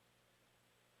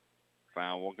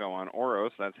 Foul will go on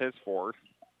Oros. That's his fourth.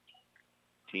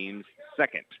 Team's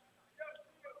second.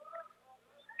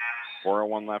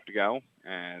 4:01 left to go,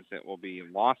 as it will be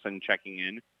Lawson checking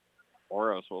in.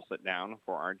 Oros will sit down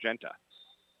for Argenta.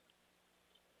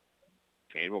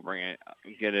 Cade will get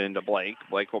it into Blake.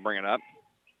 Blake will bring it up.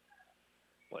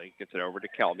 Blake gets it over to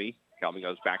Kelby. Kelby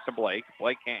goes back to Blake.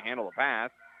 Blake can't handle the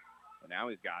pass, but now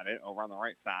he's got it over on the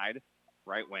right side,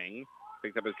 right wing.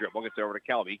 Picks up his dribble, gets it over to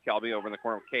Kelby. Kelby over in the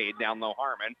corner of Cade, down low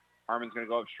Harmon. Harmon's going to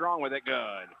go up strong with it.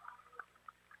 Good.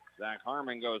 Zach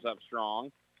Harmon goes up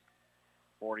strong.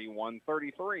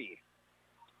 41-33.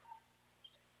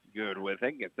 Good with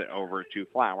it. Gets it over to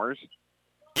Flowers.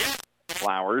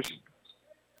 Flowers.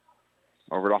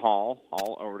 Over to Hall.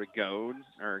 Hall over to Good,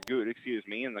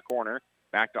 in the corner.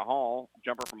 Back to Hall.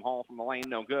 Jumper from Hall from the lane,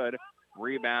 no good.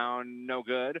 Rebound, no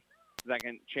good.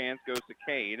 Second chance goes to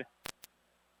Cade.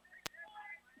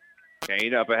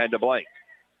 Cade up ahead to Blake.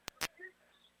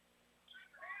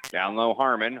 Down low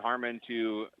Harmon. Harmon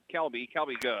to Kelby.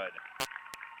 Kelby good.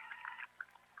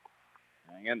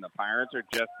 And again, the Pirates are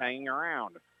just hanging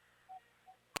around.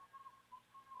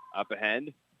 Up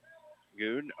ahead.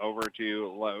 Good over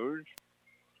to Loge.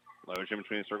 Loge in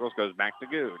between the circles goes back to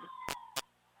Good.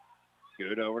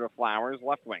 Good over to Flowers,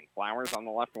 left wing. Flowers on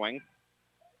the left wing.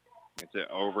 Gets it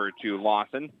over to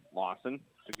Lawson. Lawson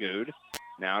to Good.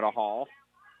 Now to Hall.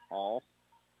 Hall.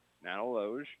 Now to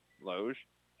Loge. Loge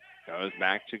goes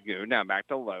back to Good. Now back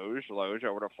to Loge. Loge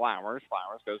over to Flowers.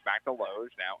 Flowers goes back to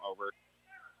Loge. Now over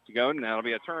to Good. And that'll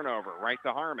be a turnover. Right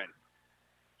to Harmon.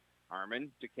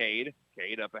 Harmon to Cade.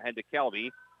 Cade up ahead to Kelby.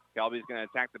 Kelby's going to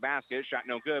attack the basket. Shot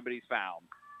no good, but he's fouled.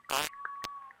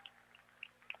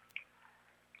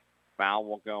 Foul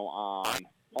will go on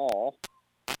Hall.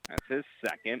 That's his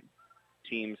second.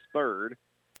 Team's third.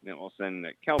 And it will send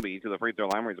Kelby to the free throw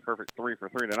line where he's a perfect 3 for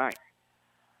 3 tonight.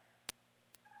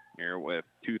 Here with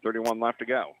 2:31 left to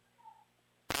go.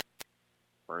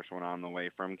 First one on the way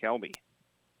from Kelby.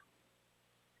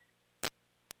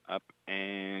 Up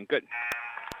and good.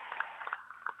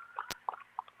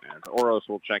 As Oros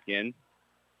will check in.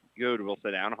 Good will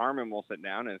sit down. Harmon will sit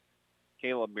down as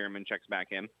Caleb Bierman checks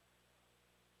back in.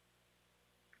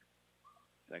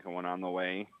 Second one on the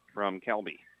way from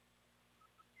Kelby.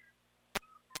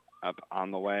 Up on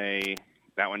the way.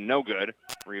 That one no good.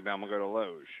 Rebound will go to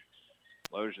Loge.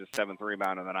 Loge is 7th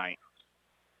rebound of the night.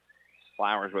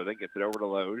 Flowers with it. Gets it over to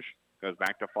Loge. Goes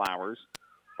back to Flowers.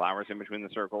 Flowers in between the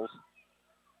circles.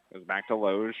 Goes back to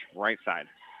Loge. Right side.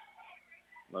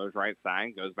 Loge right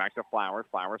side. Goes back to Flowers.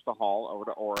 Flowers to Hall. Over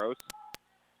to Oros.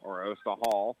 Oros to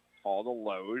Hall. Hall to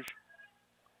Loge.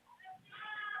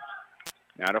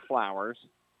 Now to Flowers.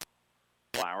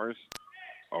 Flowers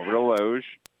over to Loge.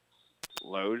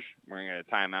 Loge, we're going to get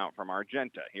a timeout from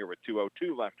Argenta here with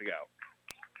 2:02 left to go.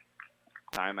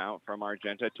 Timeout from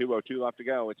Argenta, 2:02 left to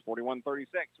go. It's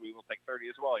 41-36. We will take 30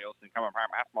 as well. You'll listen to Cumberland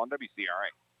Basketball on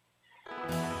WCRA.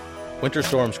 Winter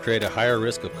storms create a higher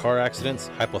risk of car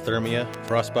accidents, hypothermia,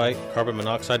 frostbite, carbon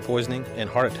monoxide poisoning, and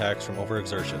heart attacks from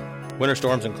overexertion. Winter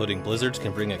storms, including blizzards,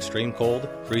 can bring extreme cold,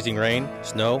 freezing rain,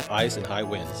 snow, ice, and high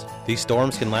winds. These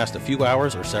storms can last a few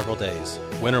hours or several days.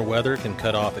 Winter weather can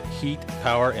cut off heat,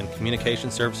 power, and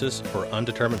communication services for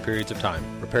undetermined periods of time.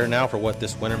 Prepare now for what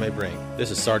this winter may bring.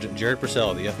 This is Sergeant Jared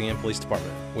Purcell of the Effingham Police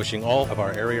Department, wishing all of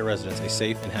our area residents a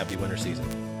safe and happy winter season.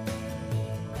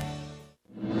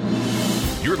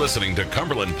 You're listening to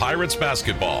Cumberland Pirates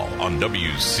basketball on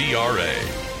WCRA.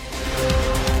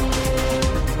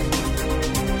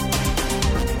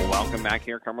 Welcome back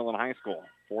here, Cumberland High School.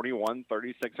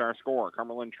 41-36 our score.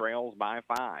 Cumberland trails by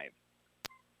 5.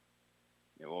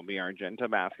 It will be Argenta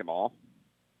basketball.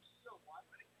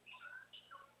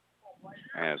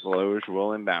 As Loge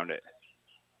will inbound it.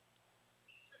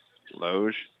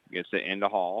 Loge gets it into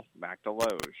Hall. Back to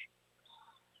Loge.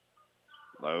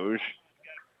 Loge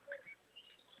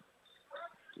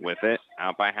with it,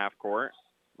 out by half court.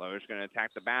 Lowe's going to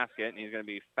attack the basket, and he's going to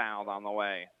be fouled on the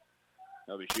way.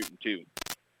 He'll be shooting 2.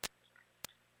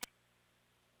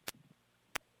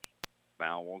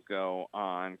 Foul will go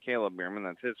on Caleb Bierman.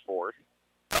 That's his 4th.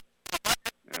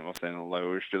 And we'll send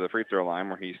Loge to the free throw line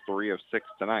where he's 3 of 6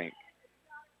 tonight.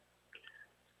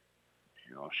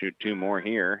 He'll shoot 2 more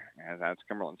here, as that's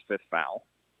Cumberland's 5th foul.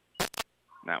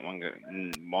 That one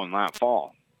will not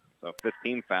fall. So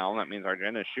 15 foul, that means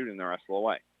Argenta is shooting the rest of the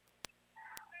way.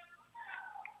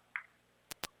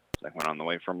 Second one on the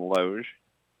way from Loge.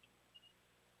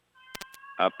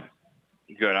 Up.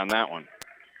 Good on that one.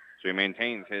 So he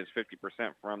maintains his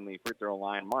 50% from the free throw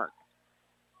line mark.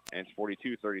 And it's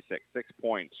 42-36. 6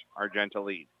 points. Argenta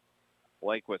lead.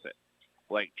 Blake with it.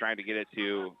 Blake trying to get it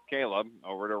to Caleb.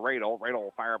 Over to Radel. Radel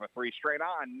will fire up a 3 straight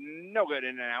on. No good,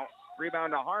 in and out.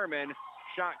 Rebound to Harmon.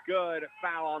 Shot good.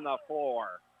 Foul on the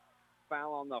floor.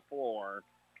 Foul on the floor.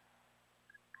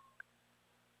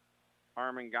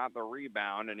 Harmon got the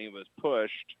rebound, and he was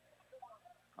pushed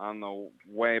on the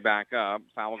way back up.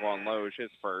 Foul will go on Loge, his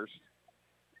first.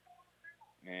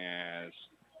 As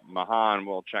Mahan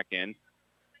will check in.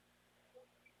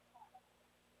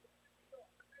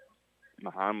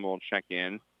 Mahan will check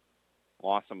in.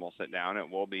 Lawson will sit down. It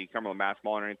will be Cumberland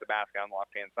basketball underneath the basket on the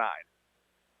left-hand side.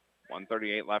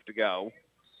 1:38 left to go.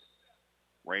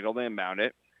 Radel to inbound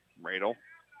it. Radel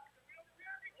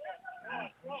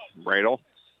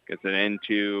gets it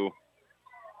into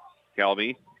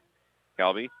Kelby.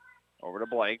 Kelby over to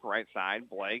Blake, right side.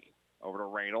 Blake over to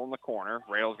Radel in the corner.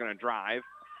 Radel's going to drive.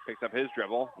 Picks up his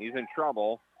dribble. He's in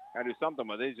trouble. Got to do something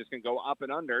with it. He's just going to go up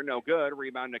and under. No good.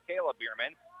 Rebound to Caleb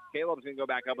Bierman. Caleb's going to go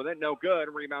back up with it. No good.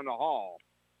 Rebound to Hall.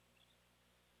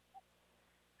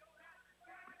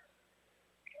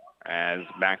 As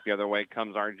back the other way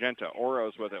comes Argenta.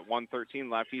 Oros with it.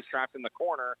 1:13 left. He's trapped in the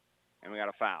corner, and we got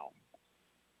a foul.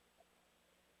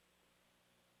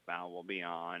 Foul will be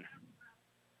on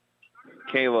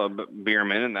Caleb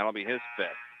Bierman, and that'll be his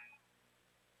 5th.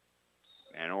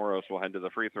 And Oros will head to the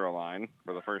free throw line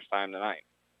for the first time tonight.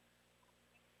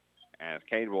 As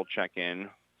Cade will check in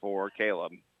for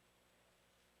Caleb.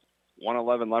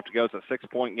 1:11 left to go. It's a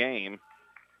 6-point game.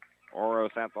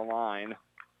 Oros at the line.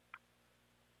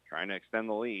 Trying to extend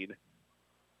the lead.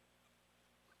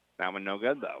 That one no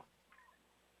good, though.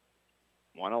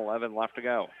 1:11 left to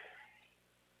go.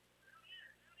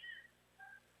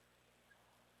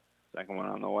 Second one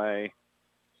on the way.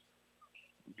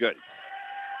 Good.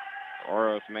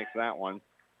 Oros makes that one.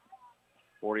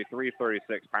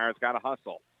 43-36. Pirates got to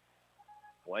hustle.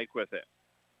 Blake with it.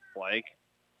 Blake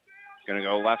is going to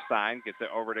go left side. Gets it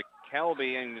over to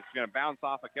Kelby, and it's going to bounce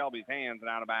off of Kelby's hands and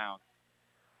out of bounds.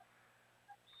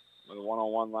 With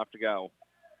 1:01 left to go.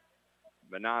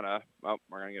 Venata. Oh,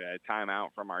 we're going to get a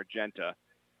timeout from Argenta.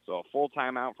 So a full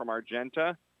timeout from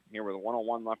Argenta. Here with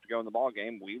 1:01 left to go in the ball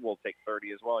game. We will take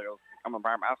 30 as well. You'll come on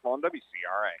basketball on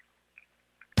WCRA.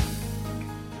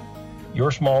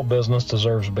 Your small business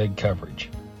deserves big coverage,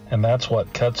 and that's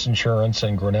what Cuts Insurance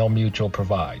and Grinnell Mutual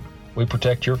provide. We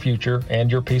protect your future and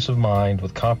your peace of mind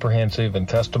with comprehensive and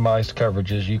customized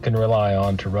coverages you can rely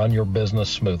on to run your business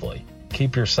smoothly.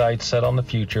 Keep your sights set on the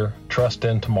future. Trust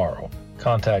in tomorrow.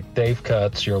 Contact Dave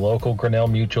Cutts, your local Grinnell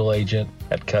Mutual agent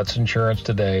at Cutts Insurance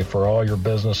today for all your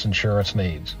business insurance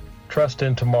needs. Trust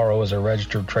in Tomorrow is a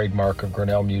registered trademark of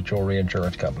Grinnell Mutual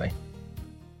Reinsurance Company.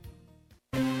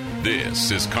 This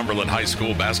is Cumberland High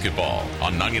School basketball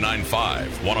on 99.5,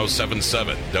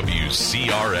 107.7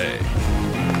 WCRA.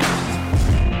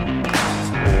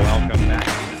 Welcome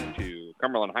back to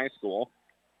Cumberland High School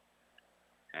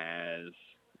as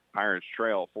Pirates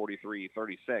trail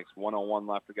 43-36, 1:01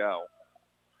 left to go.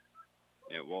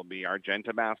 It will be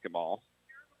Argenta basketball.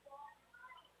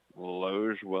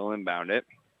 Loge will inbound it.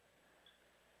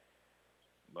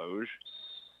 Loge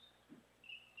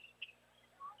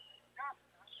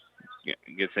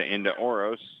gets it into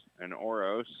Oros, and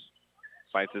Oros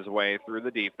fights his way through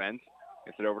the defense.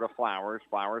 Gets it over to Flowers.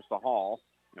 Flowers to Hall,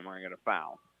 and we're going to get a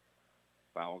foul.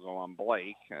 Foul will go on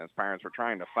Blake as Pirates were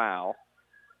trying to foul.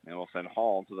 And we'll send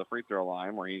Hall to the free throw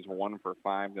line where he's 1 for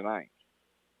 5 tonight.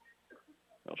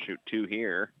 He'll shoot 2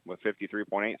 here with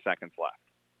 53.8 seconds left.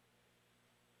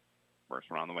 First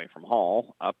one on the way from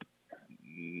Hall. Up.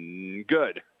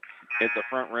 Good. Hit the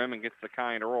front rim and gets the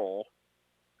kind roll.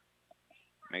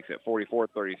 Makes it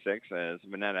 44-36 as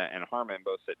Vanetta and Harmon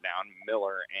both sit down.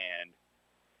 Miller and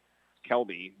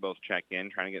Kelby both check in,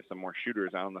 trying to get some more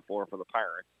shooters out on the floor for the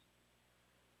Pirates.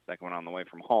 Second one on the way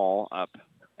from Hall. Up.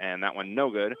 And that one no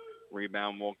good.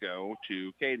 Rebound will go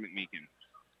to Cade McMeekin.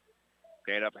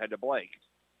 Cade up ahead to Blake.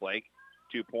 Blake,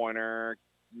 2-pointer,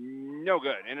 no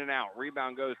good. In and out.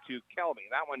 Rebound goes to Kelby.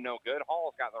 That one no good.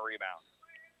 Hall's got the rebound.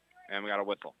 And we got a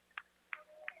whistle.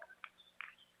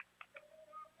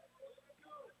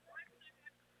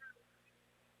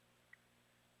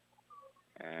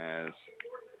 As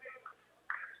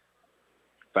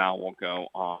foul will go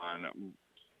on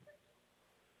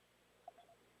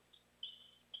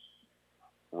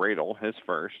Radel, his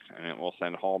first, and it will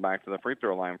send Hall back to the free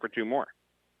throw line for 2 more.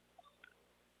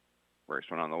 First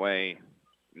one on the way,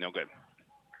 no good.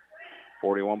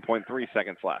 41.3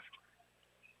 seconds left.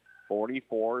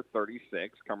 44-36,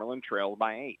 Cumberland trailed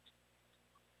by 8.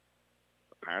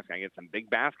 The Pirates got to get some big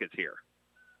baskets here.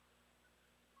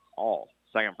 Hall,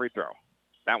 second free throw.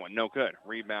 That one no good.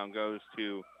 Rebound goes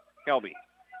to Kelby.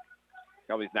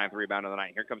 Kelby's 9th rebound of the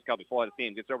night. Here comes Kelby, full head of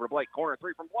steam. Gets over to Blake. Corner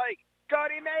 3 from Blake.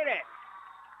 Good, he made it!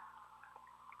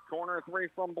 Corner 3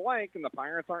 from Blake, and the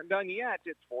Pirates aren't done yet.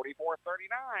 It's 44-39.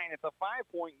 It's a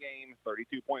 5-point game.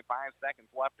 32.5 seconds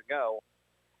left to go.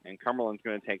 And Cumberland's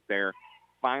going to take their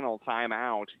final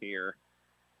timeout here.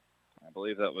 I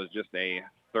believe that was just a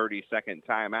 30-second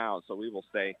timeout, so we will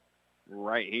stay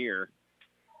right here.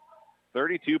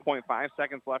 32.5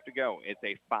 seconds left to go. It's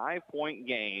a 5-point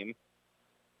game.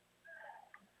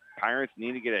 Pirates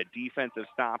need to get a defensive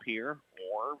stop here,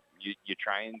 or you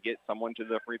try and get someone to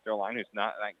the free throw line who's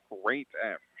not that great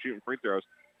at shooting free throws.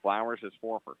 Flowers is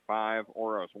 4 for 5.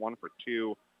 Oros 1 for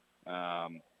 2.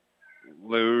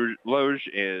 Loge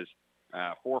is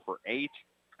 4 for 8.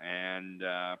 And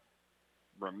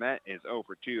Brumette is 0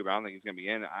 for 2, but I don't think he's going to be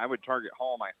in. I would target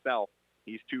Hall myself.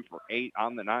 He's 2 for 8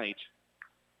 on the night,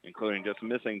 including just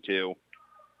missing 2.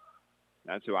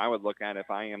 That's who I would look at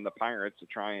if I am the Pirates, to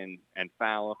try and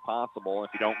foul if possible if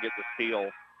you don't get the steal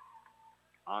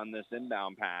on this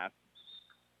inbound pass.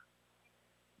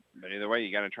 But either way,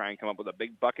 you got to try and come up with a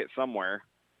big bucket somewhere.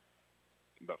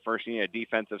 But first you need a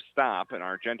defensive stop, and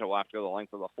Argenta will have to go the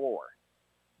length of the floor.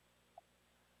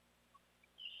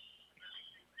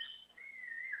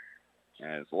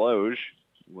 As Loge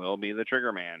will be the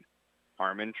trigger man.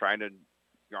 Harmon trying to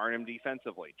guard him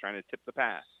defensively, trying to tip the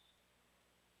pass.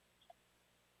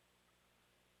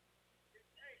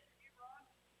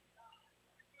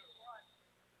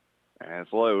 As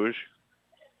Loge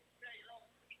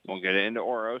will get it into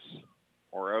Oros.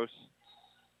 Oros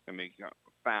can be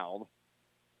fouled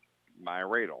by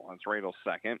Radel. That's Radel's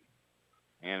second.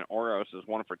 And Oros is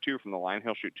 1 for 2 from the line.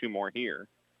 He'll shoot 2 more here.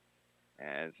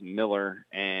 As Miller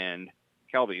and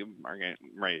Kelby are getting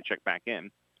ready to check back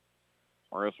in.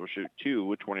 Oros will shoot 2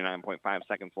 with 29.5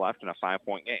 seconds left in a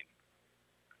 5-point game.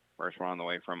 First one on the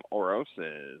way from Oros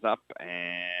is up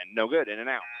and no good, in and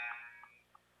out.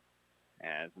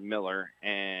 As Miller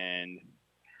and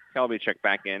Kelby check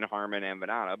back in, Harmon and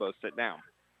Venata both sit down.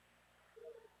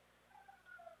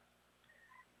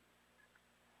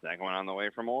 Second one on the way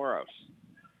from Oros.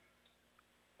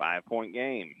 5-point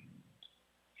game.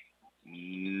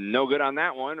 No good on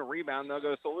that one. A rebound, though,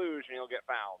 goes to Luge, and he'll get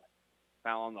fouled.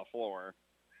 Foul on the floor.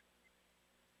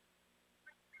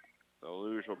 So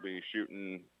Luge will be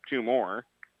shooting 2 more.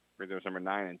 Free throws number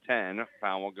 9 and 10.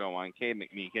 Foul will go on Cade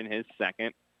McMeekin, his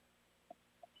second,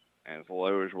 as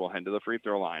Loge will head to the free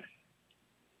throw line.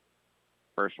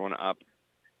 First one up.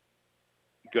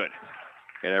 Good.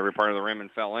 Hit every part of the rim and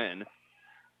fell in.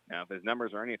 Now, if his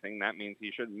numbers are anything, that means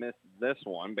he should miss this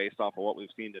one based off of what we've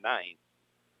seen tonight.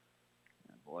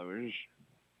 Loge.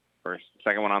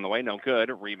 Second one on the way, no good.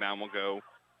 Rebound will go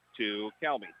to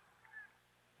Kelby.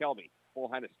 Kelby,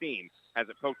 full head of steam, has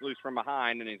it poked loose from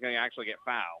behind, and he's going to actually get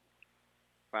fouled.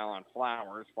 Foul on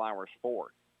Flowers. Flowers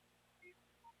fourth.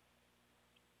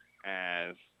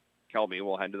 As Kelby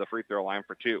will head to the free throw line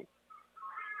for two.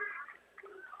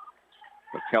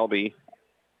 But Kelby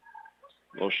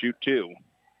will shoot two.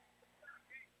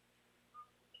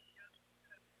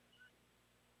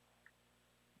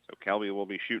 So Kelby will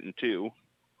be shooting two.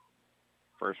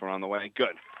 First one on the way.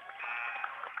 Good.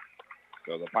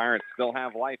 So the Pirates still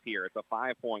have life here. It's a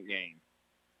 5-point game.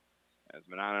 As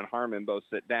Manon and Harmon both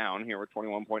sit down here with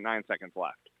 21.9 seconds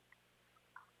left.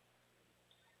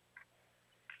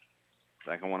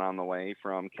 Second one on the way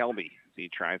from Kelby as he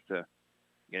tries to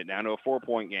get it down to a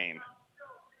 4-point game.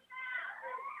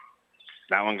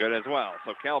 That one good as well.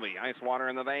 So Kelby, ice water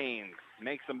in the veins,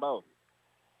 makes them both.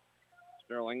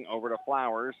 Sterling over to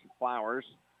Flowers. Flowers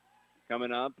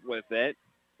coming up with it.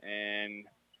 And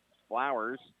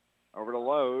Flowers over to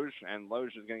Loge. And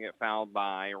Loge is going to get fouled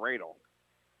by Radel.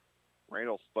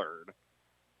 Radel's third.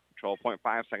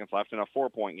 12.5 seconds left in a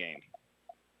 4-point game.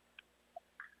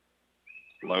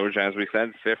 Loge, as we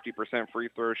said, 50% free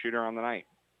throw shooter on the night.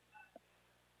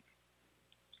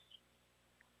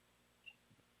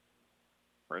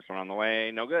 First one on the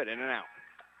way, no good, in and out.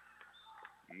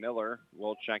 Miller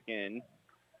will check in.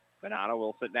 Donato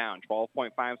will sit down.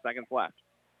 12.5 seconds left.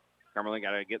 Cumberland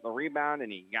got to get the rebound, and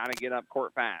he got to get up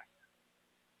court fast.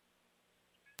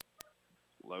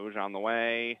 Loge on the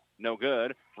way, no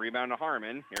good. Rebound to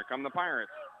Harmon. Here come the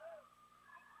Pirates.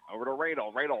 Over to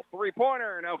Radel. Radel,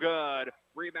 three-pointer, no good.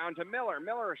 Rebound to Miller.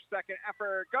 Miller's second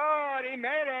effort, good. He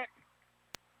made it.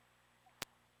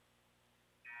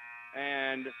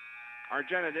 And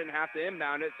Argenta didn't have to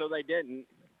inbound it, so they didn't.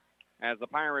 As the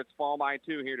Pirates fall by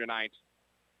two here tonight.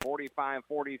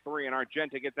 45-43, and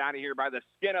Argenta gets out of here by the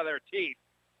skin of their teeth.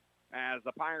 As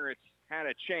the Pirates had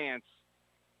a chance,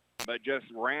 but just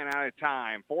ran out of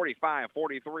time.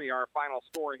 45-43, our final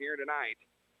score here tonight.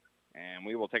 And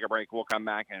we will take a break. We'll come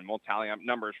back, and we'll tally up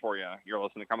numbers for you. You're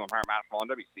listening to Cumberland Pirate Basketball on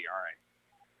WCRA.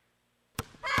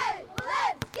 Hey,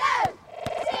 let's go,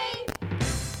 team!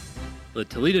 The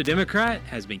Toledo Democrat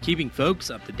has been keeping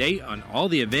folks up to date on all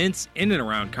the events in and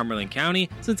around Cumberland County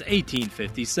since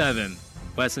 1857.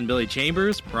 Wes and Billy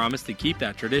Chambers promised to keep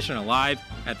that tradition alive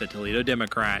at the Toledo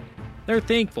Democrat. They're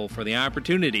thankful for the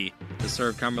opportunity to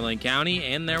serve Cumberland County,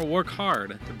 and they'll work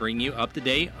hard to bring you up to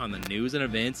date on the news and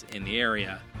events in the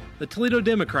area. The Toledo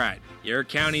Democrat, your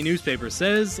county newspaper,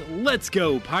 says, "Let's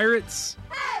go, Pirates!"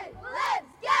 Hey, let's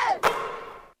go!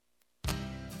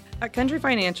 At Country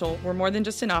Financial, we're more than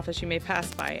just an office you may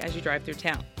pass by as you drive through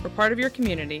town. We're part of your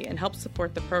community and help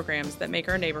support the programs that make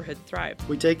our neighborhood thrive.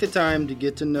 We take the time to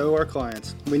get to know our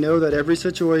clients. We know that every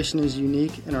situation is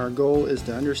unique, and our goal is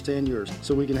to understand yours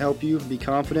so we can help you be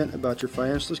confident about your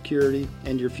financial security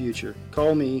and your future.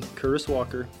 Call me, Curtis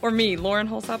Walker. Or me, Lauren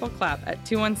Holsapple-Clapp, at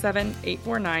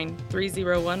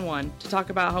 217-849-3011 to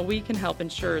talk about how we can help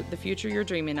ensure the future you're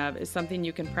dreaming of is something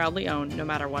you can proudly own no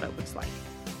matter what it looks like.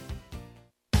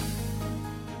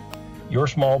 Your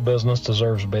small business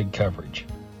deserves big coverage,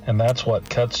 and that's what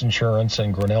Cutts Insurance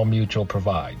and Grinnell Mutual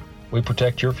provide. We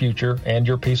protect your future and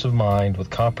your peace of mind with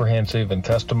comprehensive and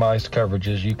customized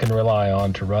coverages you can rely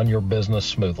on to run your business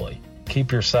smoothly.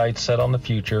 Keep your sights set on the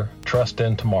future, trust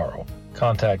in tomorrow.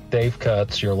 Contact Dave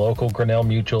Cutts, your local Grinnell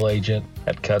Mutual agent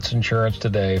at Cutts Insurance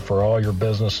today for all your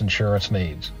business insurance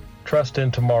needs. Trust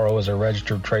in Tomorrow is a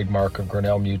registered trademark of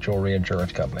Grinnell Mutual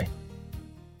Reinsurance Company.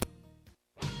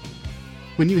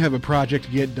 When you have a project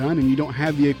to get done and you don't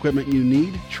have the equipment you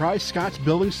need, try Scott's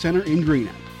Building Center in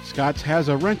Greenup. Scott's has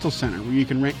a rental center where you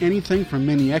can rent anything from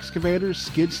mini excavators,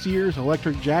 skid steers,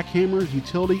 electric jackhammers,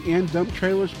 utility and dump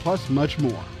trailers, plus much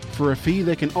more. For a fee,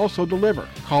 they can also deliver.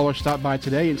 Call or stop by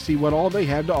today and see what all they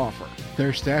have to offer.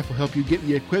 Their staff will help you get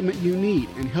the equipment you need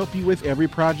and help you with every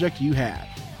project you have.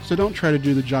 So don't try to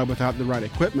do the job without the right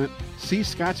equipment. See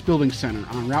Scott's Building Center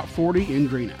on Route 40 in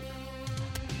Greenup.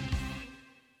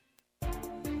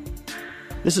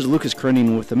 This is Lucas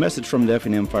Crenning with a message from the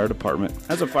Effingham Fire Department.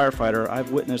 As a firefighter,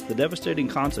 I've witnessed the devastating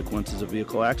consequences of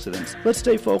vehicle accidents. Let's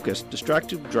stay focused.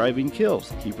 Distracted driving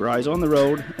kills. Keep your eyes on the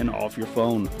road and off your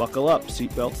phone. Buckle up.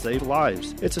 Seatbelts save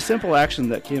lives. It's a simple action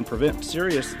that can prevent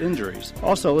serious injuries.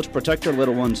 Also, let's protect our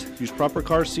little ones. Use proper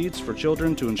car seats for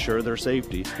children to ensure their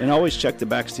safety. And always check the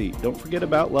back seat. Don't forget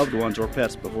about loved ones or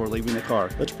pets before leaving the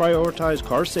car. Let's prioritize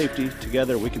car safety.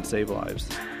 Together we can save lives.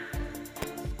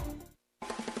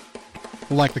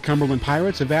 Like the Cumberland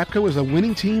Pirates, Evapco is a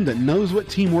winning team that knows what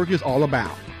teamwork is all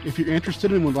about. If you're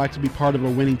interested and would like to be part of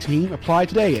a winning team, apply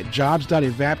today at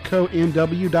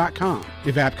jobs.evapcomw.com.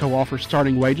 Evapco offers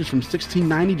starting wages from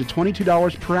 $16.90 to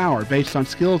 $22 per hour based on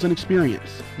skills and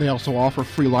experience. They also offer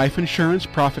free life insurance,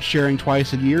 profit sharing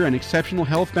twice a year, and exceptional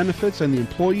health benefits and the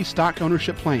employee stock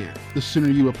ownership plan. The sooner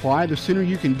you apply, the sooner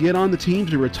you can get on the team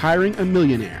to retiring a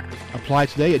millionaire. Apply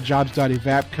today at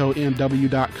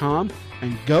jobs.evapcomw.com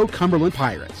and go Cumberland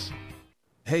Pirates.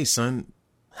 Hey, son,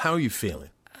 how are you feeling?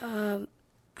 I'm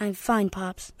fine,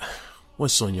 Pops.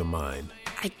 What's on your mind?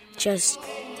 I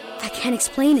can't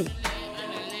explain it.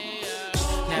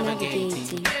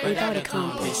 Navigating without a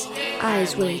compass,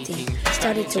 eyes waiting,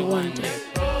 started to wonder.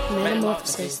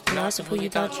 Metamorphosis, loss of who you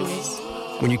thought you was.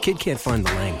 When your kid can't find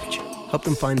the language, help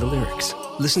them find the lyrics.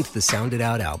 Listen to the Sound It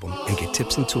Out album and get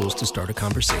tips and tools to start a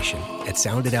conversation at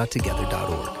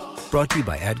sounditouttogether.org. Brought to you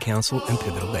by Ad Council and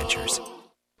Pivotal Ventures.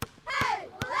 Hey,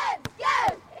 let's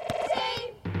go!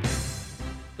 Team!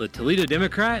 The Toledo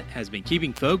Democrat has been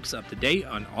keeping folks up to date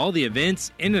on all the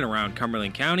events in and around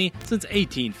Cumberland County since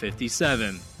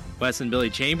 1857. Wes and Billy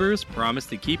Chambers promised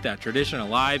to keep that tradition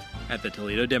alive at the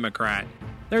Toledo Democrat.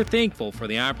 They're thankful for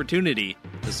the opportunity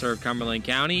to serve Cumberland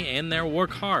County, and they'll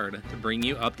work hard to bring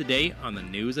you up to date on the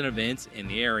news and events in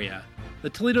the area. The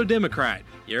Toledo Democrat,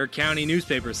 your county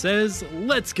newspaper, says,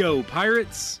 "Let's go,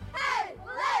 Pirates!" Hey,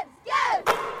 let's go!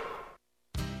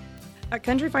 At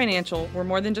Country Financial, we're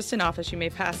more than just an office you may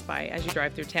pass by as you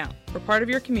drive through town. We're part of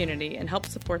your community and help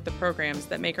support the programs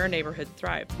that make our neighborhood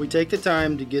thrive. We take the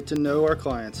time to get to know our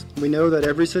clients. We know that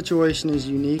every situation is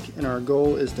unique, and our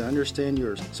goal is to understand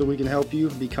yours so we can help you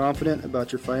be confident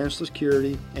about your financial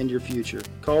security and your future.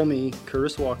 Call me,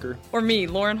 Curtis Walker. Or me,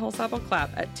 Lauren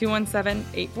Holsapple-Clapp, at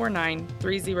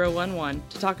 217-849-3011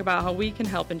 to talk about how we can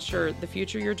help ensure the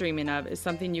future you're dreaming of is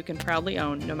something you can proudly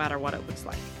own no matter what it looks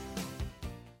like.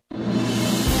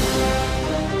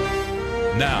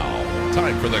 Now,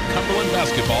 time for the Cumberland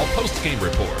Basketball Post-Game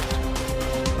Report.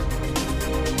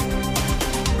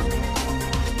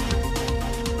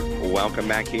 Welcome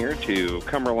back here to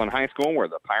Cumberland High School, where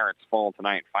the Pirates fall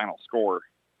tonight. Final score,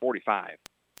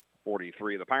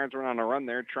 45-43. The Pirates were on a run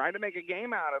there, trying to make a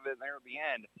game out of it there at the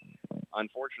end.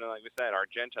 Unfortunately, like we said,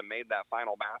 Argenta made that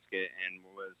final basket and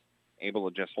was able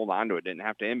to just hold on to it, didn't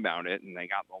have to inbound it, and they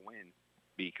got the win.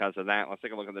 Because of that, let's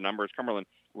take a look at the numbers. Cumberland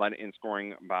led in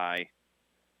scoring by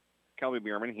Kelby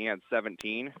Bierman. He had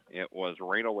 17. It was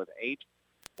Radel with 8.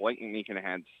 Blake McMeekin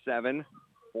had 7.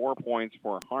 4 points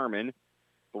for Harmon.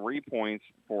 3 points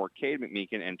for Cade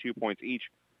McMeekin, and 2 points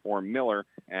each for Miller,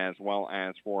 as well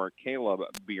as for Caleb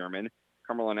Bierman.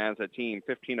 Cumberland as a team,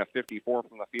 15 of 54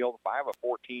 from the field, 5 of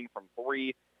 14 from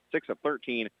 3, 6 of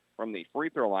 13 from the free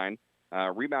throw line.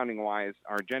 Rebounding-wise,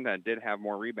 Argenta did have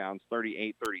more rebounds,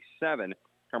 38-37.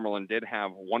 Cumberland did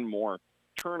have one more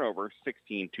turnover,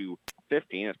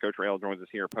 16-15, as Coach Rail joins us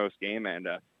here post-game. And,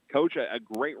 Coach, a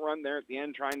great run there at the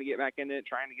end, trying to get back in it,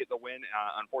 trying to get the win.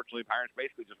 Unfortunately, Pirates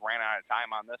basically just ran out of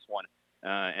time on this one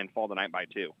and fall tonight by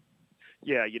 2.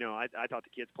 Yeah, I thought the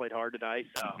kids played hard tonight.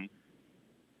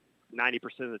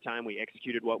 90% of the time we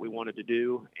executed what we wanted to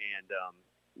do and,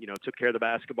 took care of the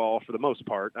basketball for the most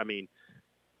part. I mean,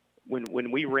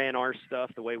 when we ran our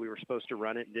stuff the way we were supposed to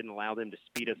run it and didn't allow them to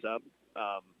speed us up,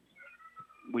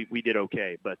 we did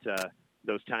okay. But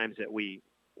those times that we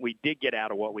did get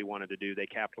out of what we wanted to do, they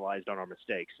capitalized on our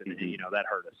mistakes, and that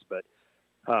hurt us. But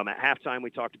at halftime,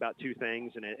 we talked about two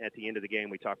things, and at the end of the game,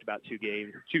 we talked about two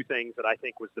things that I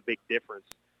think was the big difference.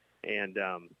 And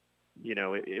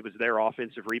it was their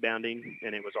offensive rebounding,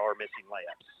 and it was our missing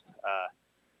layups.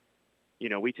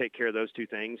 We take care of those two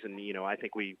things, and I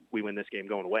think we win this game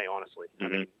going away. Honestly, I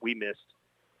mean, we missed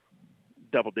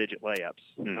double-digit layups.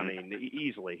 I mean,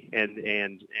 easily, and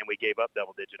we gave up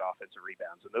double-digit offensive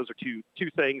rebounds, and those are two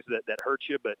things that hurt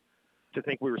you. But to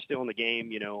think we were still in the game,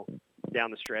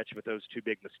 down the stretch with those two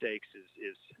big mistakes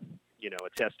is a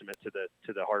testament to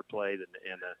the hard play and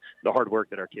the hard work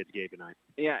that our kids gave tonight.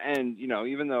 Yeah, and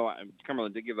even though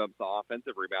Cumberland did give up the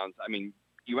offensive rebounds, I mean,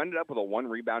 you ended up with a one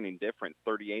rebounding difference,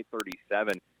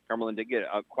 38-37. Cumberland did get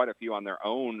quite a few on their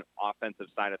own offensive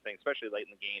side of things, especially late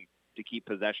in the game, to keep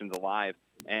possessions alive.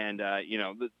 And,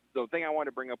 the thing I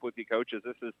wanted to bring up with you, Coach, is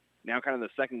this is now kind of the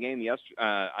second game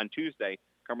on Tuesday.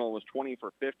 Cumberland was 20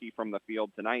 for 50 from the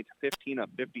field. Tonight, 15 of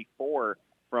 54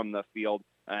 from the field.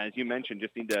 As you mentioned,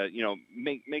 just need to,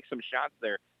 make some shots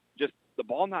there. Just the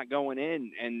ball not going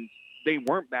in, and they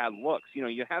weren't bad looks.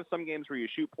 You have some games where you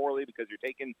shoot poorly because you're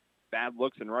taking bad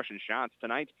looks and rushing shots.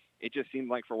 Tonight, it just seemed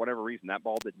like for whatever reason that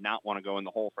ball did not want to go in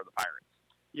the hole for the Pirates.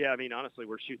 Yeah, I mean, honestly,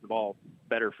 we're shooting the ball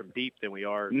better from deep than we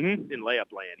are in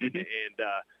layup land. Mm-hmm.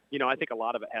 And I think a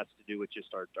lot of it has to do with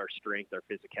just our strength, our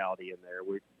physicality in there.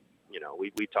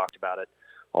 We've talked about it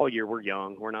all year. We're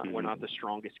young. We're not the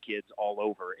strongest kids all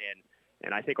over.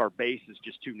 And I think our base is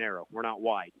just too narrow. We're not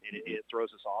wide. And it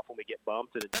throws us off when we get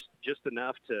bumped. And it's just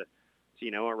enough to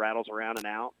it rattles around and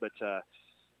out. But,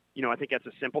 I think that's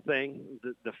a simple thing.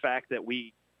 The fact that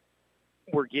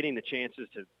we're getting the chances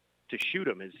to shoot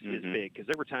them is big, because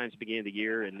there were times beginning of the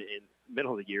year and in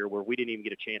middle of the year where we didn't even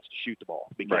get a chance to shoot the ball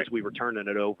because we were turning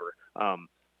it over.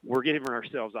 We're giving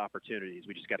ourselves opportunities.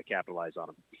 We just got to capitalize on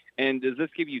them. And does this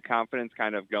give you confidence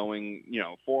kind of going,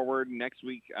 forward next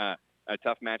week? A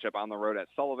tough matchup on the road at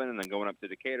Sullivan and then going up to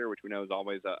Decatur, which we know is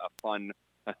always a fun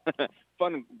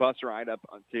bus ride up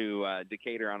to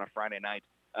Decatur on a Friday night.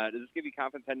 Does this give you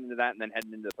confidence heading into that and then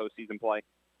heading into the postseason play?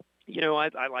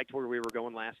 I liked where we were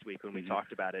going last week when we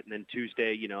talked about it. And then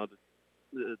Tuesday,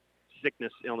 the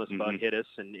illness bug hit us,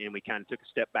 and we kind of took a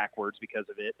step backwards because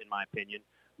of it, in my opinion.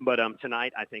 But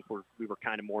tonight, I think we were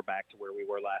kind of more back to where we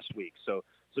were last week. So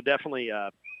definitely, I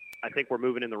think we're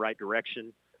moving in the right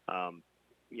direction.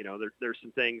 There's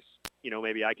some things,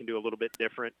 maybe I can do a little bit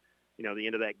different. The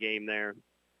end of that game there,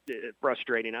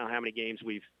 frustrating. I don't know how many games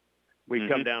we've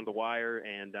come down the wire,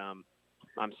 and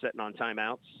I'm sitting on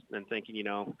timeouts and thinking,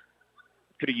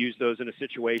 could have used those in a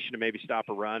situation to maybe stop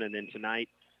a run. And then tonight,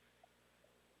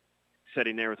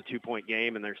 sitting there with a 2-point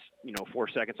game, and there's 4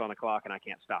 seconds on the clock, and I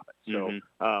can't stop it. So,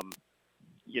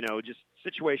 just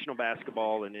situational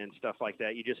basketball and stuff like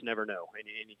that, you just never know, and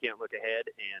you can't look ahead.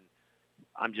 And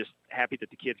I'm just happy that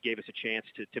the kids gave us a chance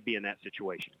to be in that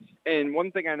situation. And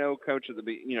one thing I know, Coach, at the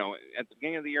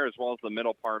beginning of the year as well as the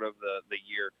middle part of the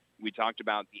year, we talked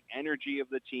about the energy of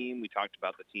the team. We talked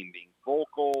about the team being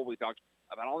vocal. We talked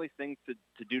about all these things to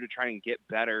do to try and get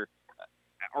better.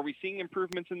 Are we seeing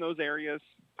improvements in those areas?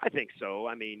 I think so.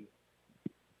 I mean,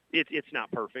 it's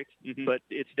not perfect, but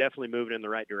it's definitely moving in the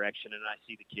right direction. And I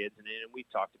see the kids, and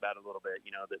we've talked about it a little bit,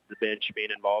 the bench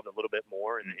being involved a little bit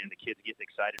more, and the kids getting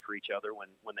excited for each other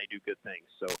when they do good things.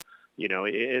 So,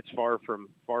 it's far from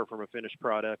a finished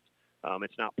product.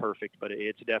 It's not perfect, but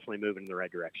it's definitely moving in the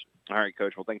right direction. All right,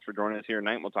 Coach. Well, thanks for joining us here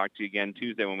tonight. We'll talk to you again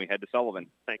Tuesday when we head to Sullivan.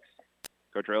 Thanks.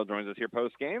 Coach Rail joins us here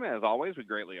post-game. As always, we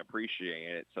greatly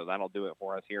appreciate it. So that'll do it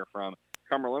for us here from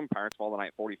Cumberland. Pirates fall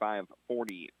tonight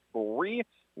 45-43.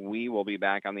 We will be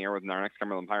back on the air with our next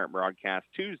Cumberland Pirate broadcast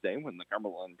Tuesday when the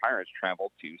Cumberland Pirates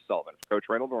travel to Sullivan. For Coach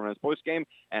Rail during his post-game,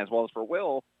 as well as for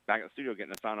Will, back at the studio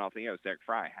getting us on off the air, Derek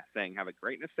Fry saying have a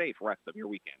great and a safe rest of your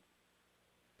weekend.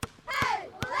 Hey,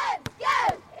 let's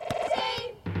go,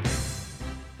 team!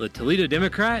 The Toledo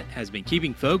Democrat has been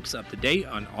keeping folks up to date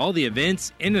on all the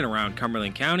events in and around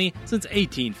Cumberland County since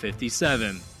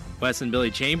 1857. Wes and Billy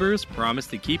Chambers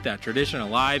promised to keep that tradition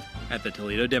alive at the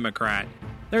Toledo Democrat.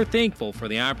 They're thankful for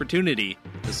the opportunity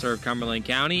to serve Cumberland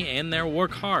County, and they'll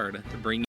work hard to bring